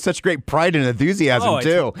said it with such great pride and enthusiasm,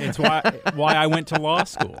 too. It's why I went to law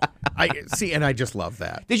school. And I just love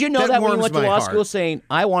that. Did you know that when you went to law school saying,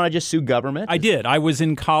 I want to just sue government? I did. I was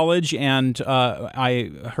in college, and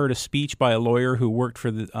I heard a speech by a lawyer who worked for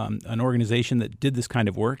an organization that did this kind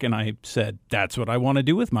of work, and I said, that's what I want to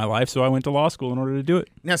do with my life, so I went to law school in order to do it.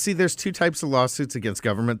 Now, see, there's two types of lawsuits against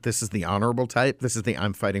government. This is the honorable type. This is the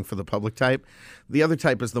I'm fighting for the public type. The other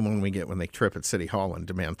type is the one we get when they trip at City Hall and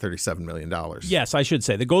demand $37 million. Yes, I should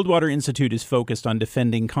say. The Goldwater Institute is focused on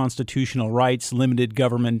defending constitutional rights, limited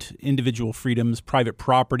government, individual freedoms, private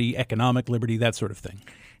property, economic liberty, that sort of thing.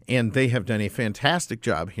 And they have done a fantastic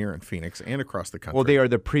job here in Phoenix and across the country. Well, they are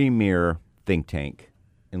the premier think tank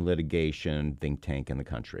in litigation, think tank in the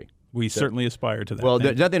country. We certainly aspire to that. Well,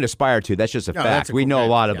 there's nothing to aspire to. That's just a fact. that's a We cool know a fact,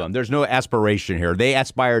 lot of yeah. them. There's no aspiration here. They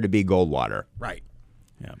aspire to be Goldwater. Right.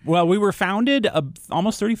 Yeah. Well, we were founded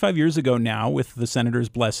almost 35 years ago now with the senator's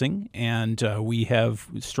blessing, and we have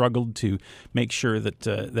struggled to make sure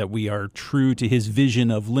that we are true to his vision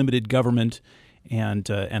of limited government and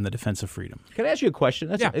the defense of freedom. Can I ask you a question?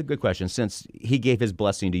 That's a good question. Since he gave his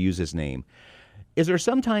blessing to use his name, is there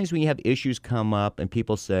sometimes when you have issues come up and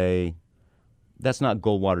people say, that's not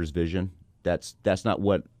Goldwater's vision, that's not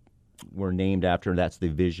what we're named after, that's the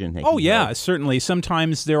vision? Oh, yeah, certainly.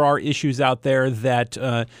 Sometimes there are issues out there that,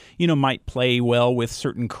 might play well with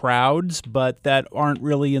certain crowds, but that aren't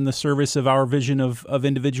really in the service of our vision of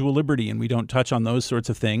individual liberty, and we don't touch on those sorts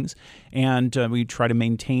of things, and we try to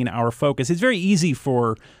maintain our focus. It's very easy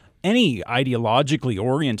for any ideologically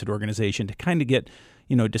oriented organization to kind of get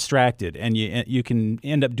distracted, and you can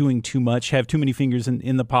end up doing too much, have too many fingers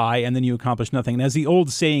in the pie, and then you accomplish nothing. And as the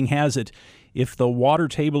old saying has it, if the water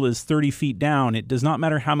table is 30 feet down, it does not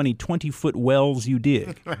matter how many 20-foot wells you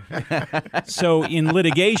dig. So in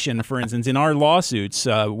litigation, for instance, in our lawsuits,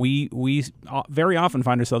 we very often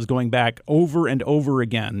find ourselves going back over and over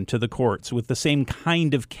again to the courts with the same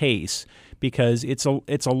kind of case, because it's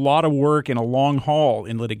a lot of work and a long haul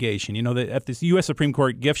in litigation. At the U.S. Supreme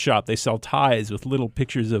Court gift shop, they sell ties with little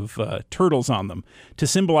pictures of turtles on them to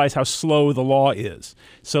symbolize how slow the law is.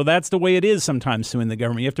 So that's the way it is sometimes suing the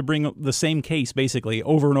government. You have to bring the same case basically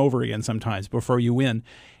over and over again sometimes before you win.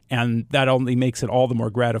 And that only makes it all the more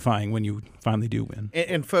gratifying when you finally do win.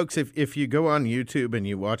 And folks, if you go on YouTube and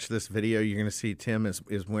you watch this video, you're going to see Tim is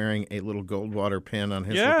wearing a little Goldwater pin on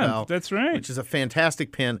his lapel. That's right. Which is a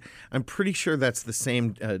fantastic pin. I'm pretty sure that's the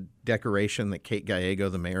same decoration that Kate Gallego,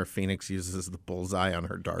 the mayor of Phoenix, uses as the bullseye on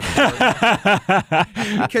her dartboard.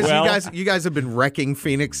 Because you guys have been wrecking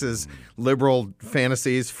Phoenix's liberal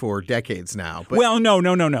fantasies for decades now. But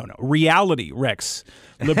no. Reality wrecks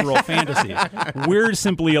liberal fantasies. We're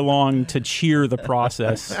simply along to cheer the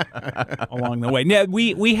process along the way. Now,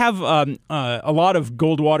 we have a lot of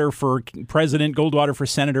Goldwater for president, Goldwater for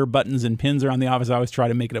senator buttons and pins around the office. I always try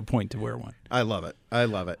to make it a point to wear one. I love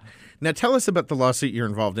it. Now, tell us about the lawsuit you're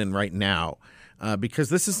involved in right now, because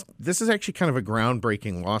this is actually kind of a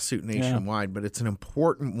groundbreaking lawsuit nationwide, but it's an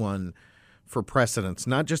important one for precedents,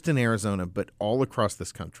 not just in Arizona, but all across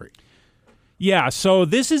this country. Yeah, so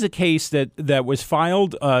this is a case that was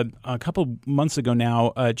filed a couple months ago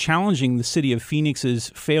now, challenging the city of Phoenix's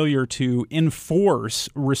failure to enforce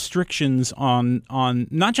restrictions on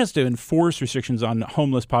not just to enforce restrictions on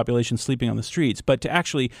homeless population sleeping on the streets, but to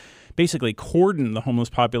actually basically cordon the homeless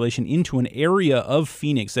population into an area of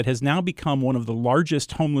Phoenix that has now become one of the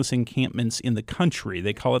largest homeless encampments in the country.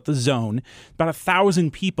 They call it the Zone. About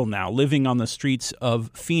 1,000 people now living on the streets of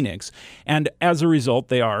Phoenix. And as a result,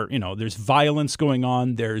 there's violence going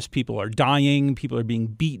on. There's people are dying. People are being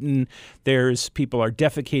beaten. There's people are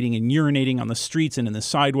defecating and urinating on the streets and in the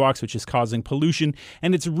sidewalks, which is causing pollution.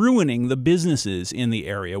 And it's ruining the businesses in the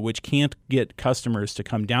area, which can't get customers to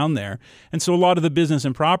come down there. And so a lot of the business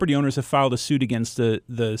and property owners have filed a suit against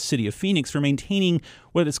the city of Phoenix for maintaining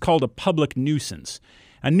what is called a public nuisance.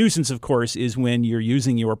 A nuisance, of course, is when you're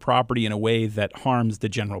using your property in a way that harms the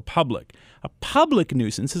general public. A public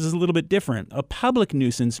nuisance is a little bit different. A public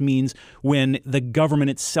nuisance means when the government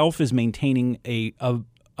itself is maintaining a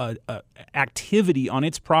activity on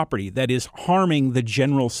its property that is harming the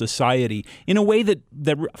general society in a way that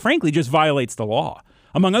frankly just violates the law.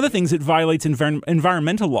 Among other things, it violates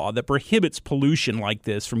environmental law that prohibits pollution like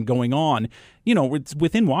this from going on. It's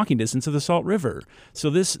within walking distance of the Salt River. So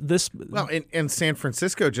this well, and San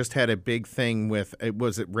Francisco just had a big thing with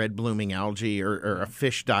was it red blooming algae or a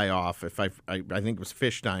fish die off? I think it was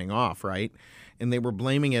fish dying off, right? And they were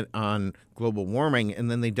blaming it on global warming,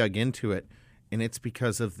 and then they dug into it, and it's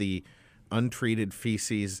because of the untreated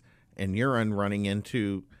feces and urine running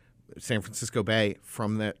into San Francisco Bay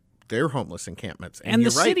from their homeless encampments. And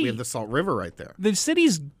you're right, we have the Salt River right there. The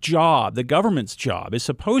city's job, the government's job, is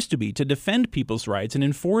supposed to be to defend people's rights and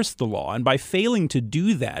enforce the law. And by failing to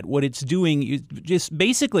do that, what it's doing is just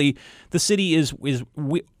basically the city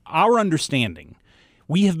our understanding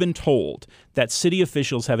We have been told that city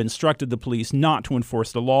officials have instructed the police not to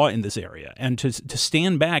enforce the law in this area and to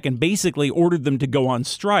stand back, and basically ordered them to go on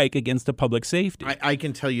strike against the public safety. I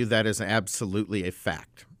can tell you that is absolutely a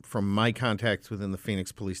fact. From my contacts within the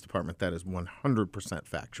Phoenix Police Department, that is 100%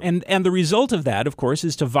 factual. And the result of that, of course,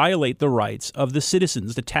 is to violate the rights of the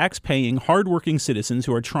citizens, the tax-paying, hardworking citizens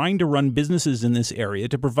who are trying to run businesses in this area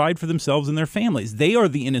to provide for themselves and their families. They are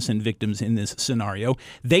the innocent victims in this scenario.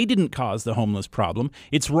 They didn't cause the homeless problem.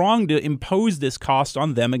 It's wrong to impose this cost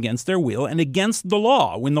on them against their will and against the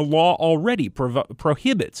law when the law already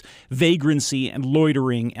prohibits vagrancy and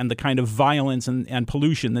loitering and the kind of violence and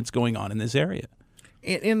pollution that's going on in this area.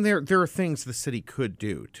 And there are things the city could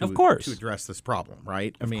do to address this problem,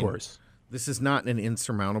 right? Of course. This is not an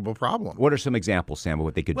insurmountable problem. What are some examples, Sam, of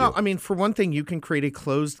what they could do? Well, I mean, for one thing, you can create a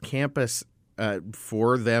closed campus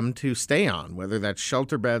for them to stay on, whether that's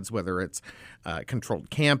shelter beds, whether it's controlled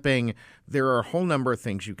camping. There are a whole number of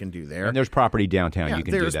things you can do there. And there's property downtown. You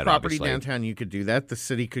can do that, there's property obviously. downtown. You could do that. The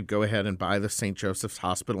city could go ahead and buy the St. Joseph's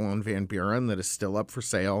Hospital on Van Buren that is still up for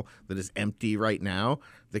sale, that is empty right now,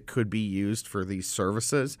 that could be used for these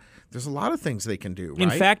services. There's a lot of things they can do, right?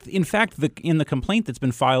 In fact, in the complaint that's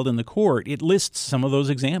been filed in the court, it lists some of those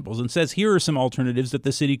examples and says here are some alternatives that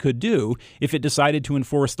the city could do if it decided to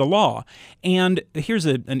enforce the law. And here's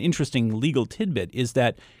an interesting legal tidbit, is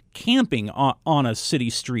that camping on a city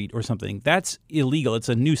street or something, that's illegal. It's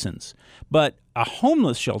a nuisance. But a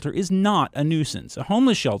homeless shelter is not a nuisance. A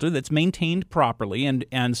homeless shelter that's maintained properly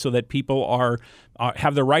and so that people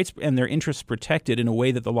have their rights and their interests protected in a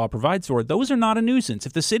way that the law provides for, those are not a nuisance.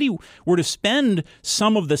 If the city were to spend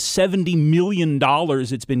some of the $70 million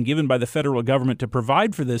it's been given by the federal government to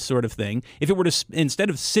provide for this sort of thing, if it were to, instead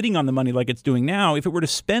of sitting on the money like it's doing now, if it were to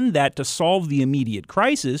spend that to solve the immediate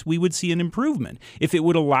crisis, we would see an improvement. If it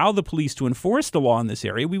would allow the police to enforce the law in this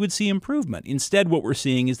area, we would see improvement. Instead, what we're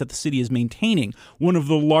seeing is that the city is maintaining one of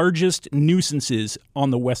the largest nuisances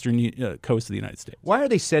on the western coast of the United States. Why are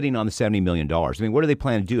they setting on the $70 million? I mean, what do they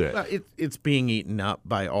plan to do? Well, it's being eaten up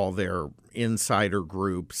by all their insider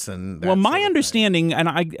groups and that well, my sort of understanding, thing.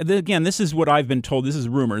 and again, this is what I've been told. This is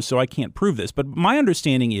rumors, so I can't prove this. But my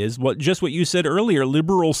understanding is just what you said earlier: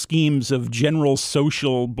 liberal schemes of general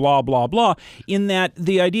social blah blah blah. In that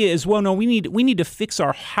the idea is, well, no, we need to fix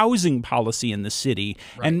our housing policy in the city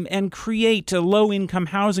and create a low income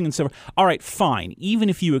housing and stuff. All right, fine. Even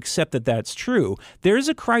if you accept that that's true, there's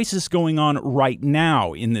a crisis going on right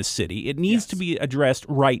now in this city. It needs to be addressed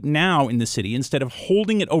right now in the city instead of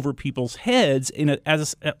holding it over people's heads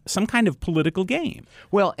as some kind of political game.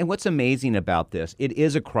 Well, and what's amazing about this, it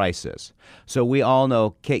is a crisis. So we all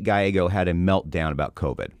know Kate Gallego had a meltdown about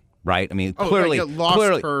COVID, right? I mean, clearly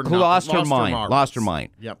lost her mind.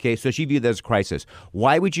 Yep. Okay, so she viewed that as a crisis.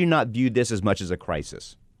 Why would you not view this as much as a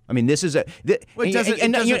crisis? I mean, this is and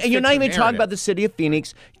you're not even talking about the city of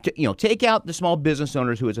Phoenix. Take out the small business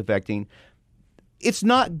owners who it's affecting. It's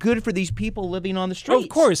not good for these people living on the streets. Of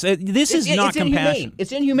course. This is not compassion.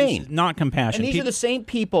 It's inhumane. This is not compassion. And these are the same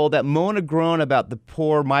people that moan and groan about the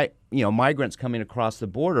poor migrants coming across the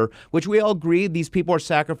border, which we all agree these people are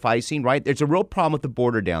sacrificing, right? There's a real problem with the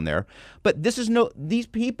border down there. But these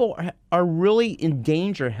people are really in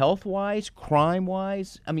danger health-wise,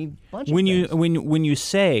 crime-wise. I mean, bunch of things. When you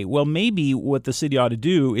say, well, maybe what the city ought to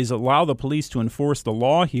do is allow the police to enforce the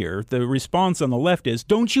law here, the response on the left is,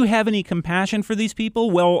 don't you have any compassion for these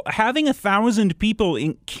people? Well, having 1,000 people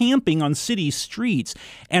camping on city streets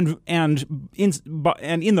and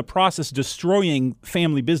in the process destroying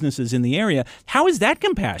family businesses in the area, how is that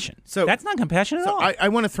compassion? So that's not compassion at all. I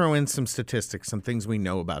want to throw in some statistics, some things we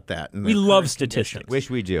know about that. We love statistics. Wish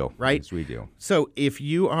we do. Right? Yes, we do. So if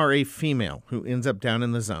you are a female who ends up down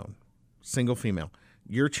in the zone, single female,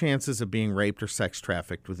 your chances of being raped or sex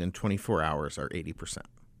trafficked within 24 hours are 80%.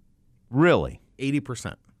 Really?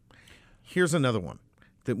 80%. Here's another one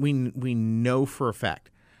that we know for a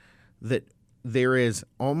fact, that there is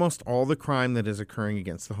almost all the crime that is occurring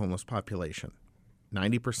against the homeless population,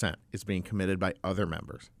 90% is being committed by other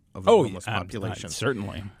members of the homeless population.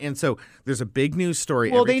 Certainly. And so there's a big news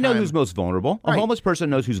story. Well, they know who's most vulnerable. A homeless person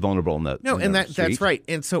knows who's vulnerable in the that's right.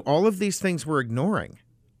 And so all of these things we're ignoring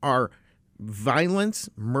are violence,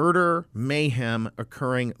 murder, mayhem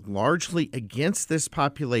occurring largely against this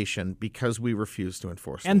population because we refuse to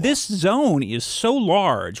enforce the law. And this zone is so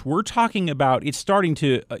large, we're talking about it's starting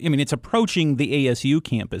to, it's approaching the ASU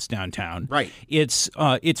campus downtown. Right. It's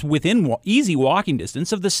within easy walking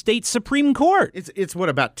distance of the state Supreme Court. It's what,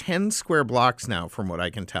 about 10 square blocks now from what I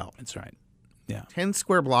can tell. That's right. Yeah. 10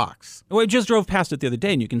 square blocks. Well, I just drove past it the other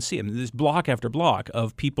day, and you can see it. There's block after block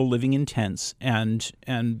of people living in tents, and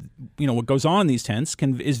what goes on in these tents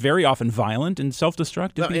is very often violent and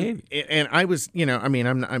self-destructive behavior. And I was,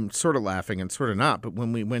 I'm sort of laughing and sort of not, but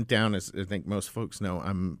when we went down, as I think most folks know,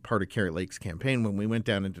 I'm part of Kari Lake's campaign. When we went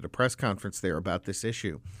down and did a press conference there about this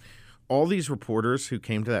issue, all these reporters who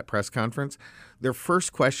came to that press conference, their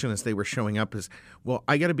first question as they were showing up is, well,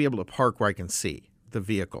 I got to be able to park where I can see the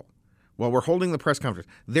vehicle. While we're holding the press conference,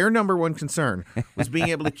 their number one concern was being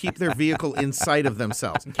able to keep their vehicle in sight of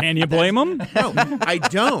themselves. Can you blame them? No, I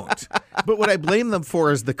don't. But what I blame them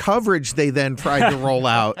for is the coverage they then tried to roll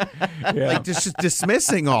out, like just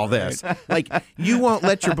dismissing all this. Like, you won't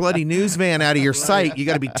let your bloody news van out of your sight. You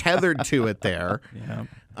got to be tethered to it there. Yeah.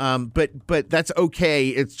 But that's okay.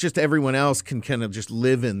 It's just everyone else can kind of just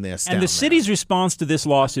live in this. And the city's response to this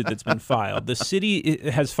lawsuit that's been filed, the city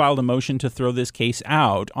has filed a motion to throw this case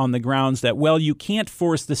out on the grounds that, well, you can't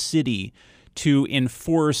force the city to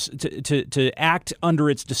enforce, to act under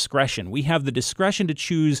its discretion. We have the discretion to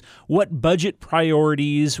choose what budget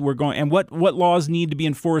priorities we're going, and what laws need to be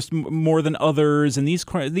enforced more than others. And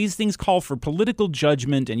these things call for political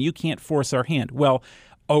judgment, and you can't force our hand. Well,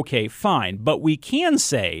 okay, fine. But we can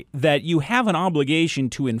say that you have an obligation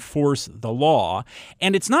to enforce the law.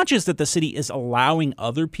 And it's not just that the city is allowing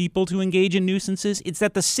other people to engage in nuisances. It's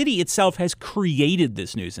that the city itself has created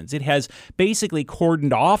this nuisance. It has basically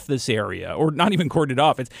cordoned off this area, or not even cordoned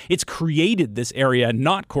off. It's created this area,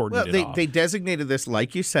 not cordoned it off. They designated this,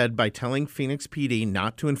 like you said, by telling Phoenix PD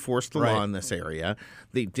not to enforce the law in this area.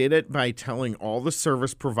 They did it by telling all the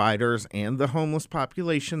service providers and the homeless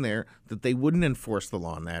population there that they wouldn't enforce the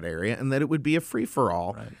law in that area and that it would be a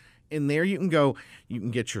free-for-all. Right. And there you can go, you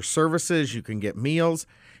can get your services, you can get meals,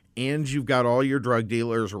 and you've got all your drug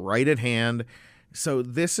dealers right at hand. So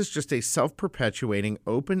this is just a self-perpetuating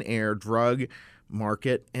open-air drug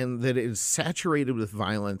market, and that is saturated with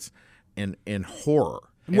violence and horror.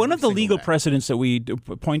 One of the legal precedents that we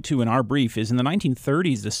point to in our brief is in the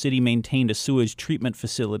 1930s, the city maintained a sewage treatment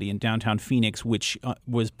facility in downtown Phoenix, which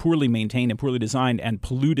was poorly maintained and poorly designed and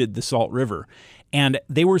polluted the Salt River. And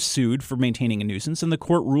they were sued for maintaining a nuisance, and the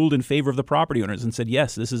court ruled in favor of the property owners and said,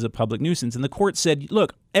 yes, this is a public nuisance. And the court said,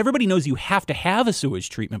 look, everybody knows you have to have a sewage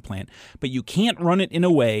treatment plant, but you can't run it in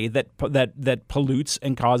a way that pollutes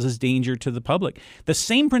and causes danger to the public. The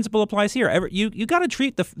same principle applies here. You got to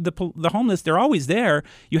treat the homeless. They're always there.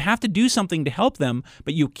 You have to do something to help them,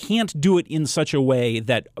 but you can't do it in such a way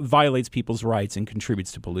that violates people's rights and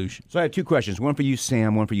contributes to pollution. So I have two questions, one for you,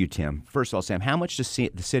 Sam, one for you, Tim. First of all, Sam, how much does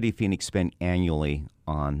the city of Phoenix spend annually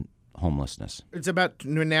on homelessness? It's about,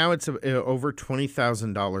 now it's over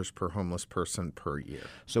 $20,000 per homeless person per year.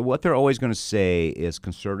 So what they're always going to say is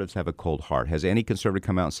conservatives have a cold heart. Has any conservative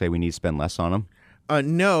come out and say we need to spend less on them?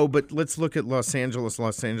 No, but let's look at Los Angeles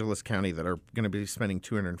County, that are going to be spending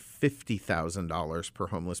 $250,000 per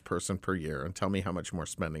homeless person per year, and tell me how much more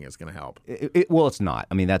spending is going to help. Well, it's not.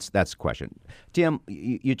 I mean, that's the question. Tim,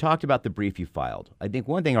 you talked about the brief you filed. I think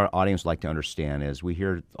one thing our audience would like to understand is we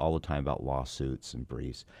hear all the time about lawsuits and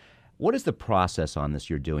briefs. What is the process on this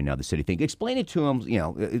you're doing now, the city thing? Explain it to them,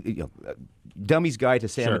 Dummy's Guide to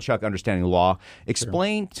Sam and Chuck Understanding Law.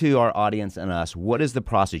 Explain to our audience and us, what is the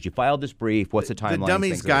process? You filed this brief. What's the timeline? The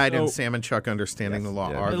Dummy's Guide and Sam and Chuck Understanding the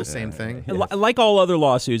Law are the same thing? Like all other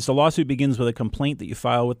lawsuits, the lawsuit begins with a complaint that you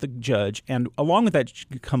file with the judge. And along with that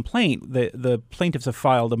complaint, the plaintiffs have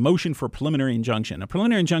filed a motion for a preliminary injunction. A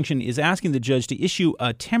preliminary injunction is asking the judge to issue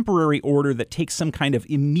a temporary order that takes some kind of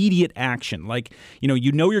immediate action. Like,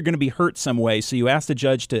 you're going to be hurt some way, so you ask the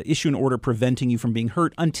judge to issue an order preventing you from being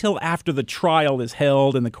hurt until after the trial is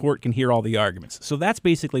held and the court can hear all the arguments. So that's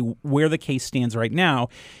basically where the case stands right now.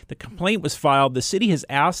 The complaint was filed. The city has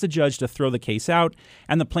asked the judge to throw the case out,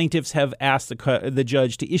 and the plaintiffs have asked the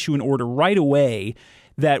judge to issue an order right away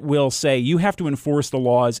that will say you have to enforce the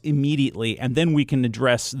laws immediately, and then we can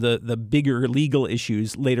address the bigger legal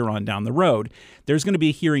issues later on down the road. There's going to be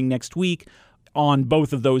a hearing next week on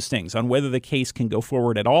both of those things, on whether the case can go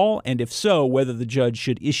forward at all, and if so, whether the judge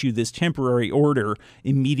should issue this temporary order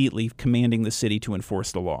immediately commanding the city to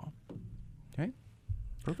enforce the law. Okay,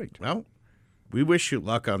 perfect. Well, we wish you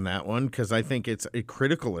luck on that one, because I think it's a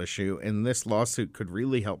critical issue, and this lawsuit could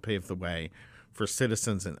really help pave the way for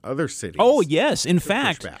citizens in other cities. Oh, yes. In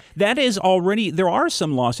fact, back. that is already, there are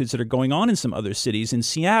some lawsuits that are going on in some other cities. In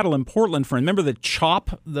Seattle and Portland, remember the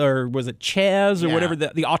CHOP, or was it Chaz or Yeah. whatever,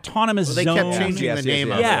 the autonomous Well, they zone? kept changing the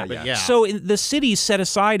name of Yeah. it, but yeah. So the city set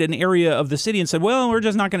aside an area of the city and said, well, we're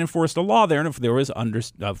just not going to enforce the law there. And if there was,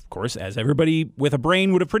 of course, as everybody with a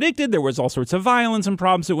brain would have predicted, there was all sorts of violence and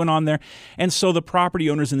problems that went on there. And so the property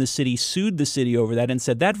owners in the city sued the city over that and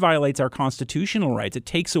said that violates our constitutional rights. It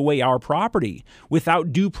takes away our property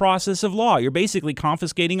without due process of law. You're basically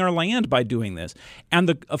confiscating our land by doing this. And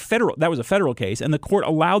that was a federal case, and the court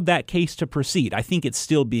allowed that case to proceed. I think it's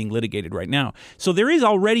still being litigated right now. So there is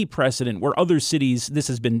already precedent where other cities this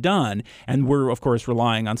has been done, and we're, of course,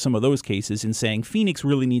 relying on some of those cases in saying Phoenix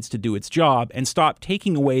really needs to do its job and stop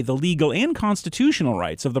taking away the legal and constitutional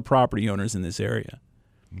rights of the property owners in this area.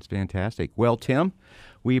 It's fantastic. Well, Tim,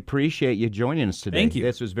 we appreciate you joining us today. Thank you.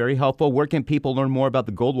 This was very helpful. Where can people learn more about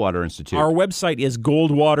the Goldwater Institute? Our website is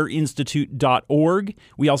goldwaterinstitute.org.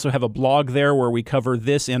 We also have a blog there where we cover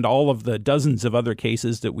this and all of the dozens of other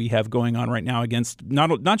cases that we have going on right now against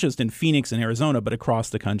not just in Phoenix and Arizona, but across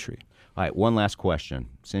the country. All right, one last question.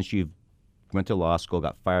 Since you went to law school,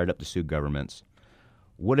 got fired up to sue governments,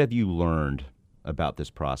 what have you learned about this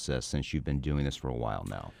process since you've been doing this for a while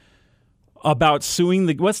now? About suing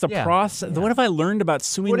what's the Yeah. process? What have I learned about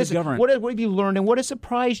suing the government? What have you learned, and what has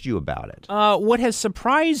surprised you about it? What has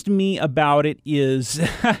surprised me about it is,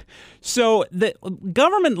 so the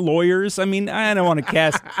government lawyers. I mean, I don't want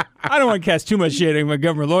to cast too much shade on my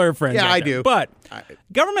government lawyer friends. Yeah, out I there, do. But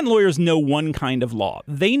government lawyers know one kind of law.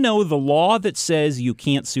 They know the law that says you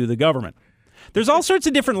can't sue the government. There's all sorts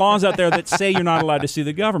of different laws out there that say you're not allowed to sue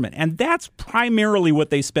the government, and that's primarily what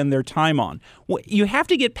they spend their time on. Well, you have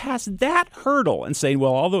to get past that hurdle and say,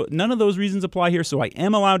 well, although none of those reasons apply here, so I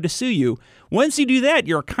am allowed to sue you. Once you do that,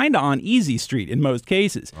 you're kind of on easy street in most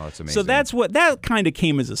cases. Oh, that's So amazing. that kind of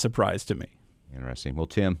came as a surprise to me. Interesting. Well,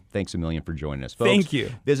 Tim, thanks a million for joining us, folks. Thank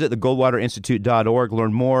you. Visit the goldwaterinstitute.org,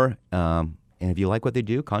 learn more, and if you like what they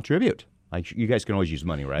do, contribute. Like, you guys can always use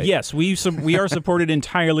money, right? Yes, we are supported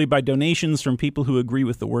entirely by donations from people who agree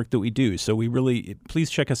with the work that we do. So we really, please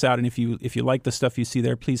check us out, and if you like the stuff you see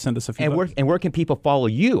there, please send us a few bucks. And where can people follow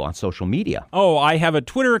you on social media? Oh, I have a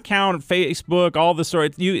Twitter account, Facebook, all the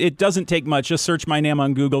sort. It doesn't take much. Just search my name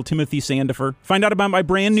on Google, Timothy Sandifer. Find out about my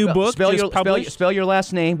brand new book. Spell your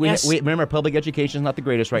last name. Yes. We remember, public education is not the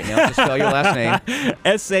greatest right now, so spell your last name.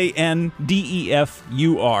 Sandefur.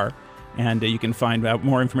 And you can find out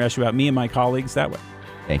more information about me and my colleagues that way.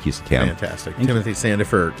 Thank you, Tim. Fantastic. Timothy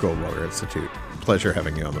Sandifer, Goldwater Institute. Pleasure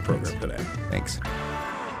having you on the program today. Thanks.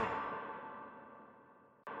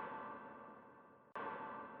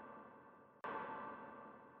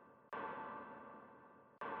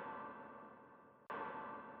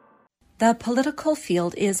 The political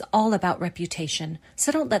field is all about reputation,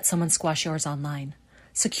 so don't let someone squash yours online.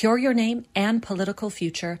 Secure your name and political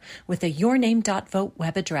future with a yourname.vote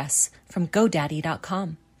web address from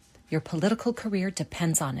GoDaddy.com. Your political career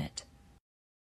depends on it.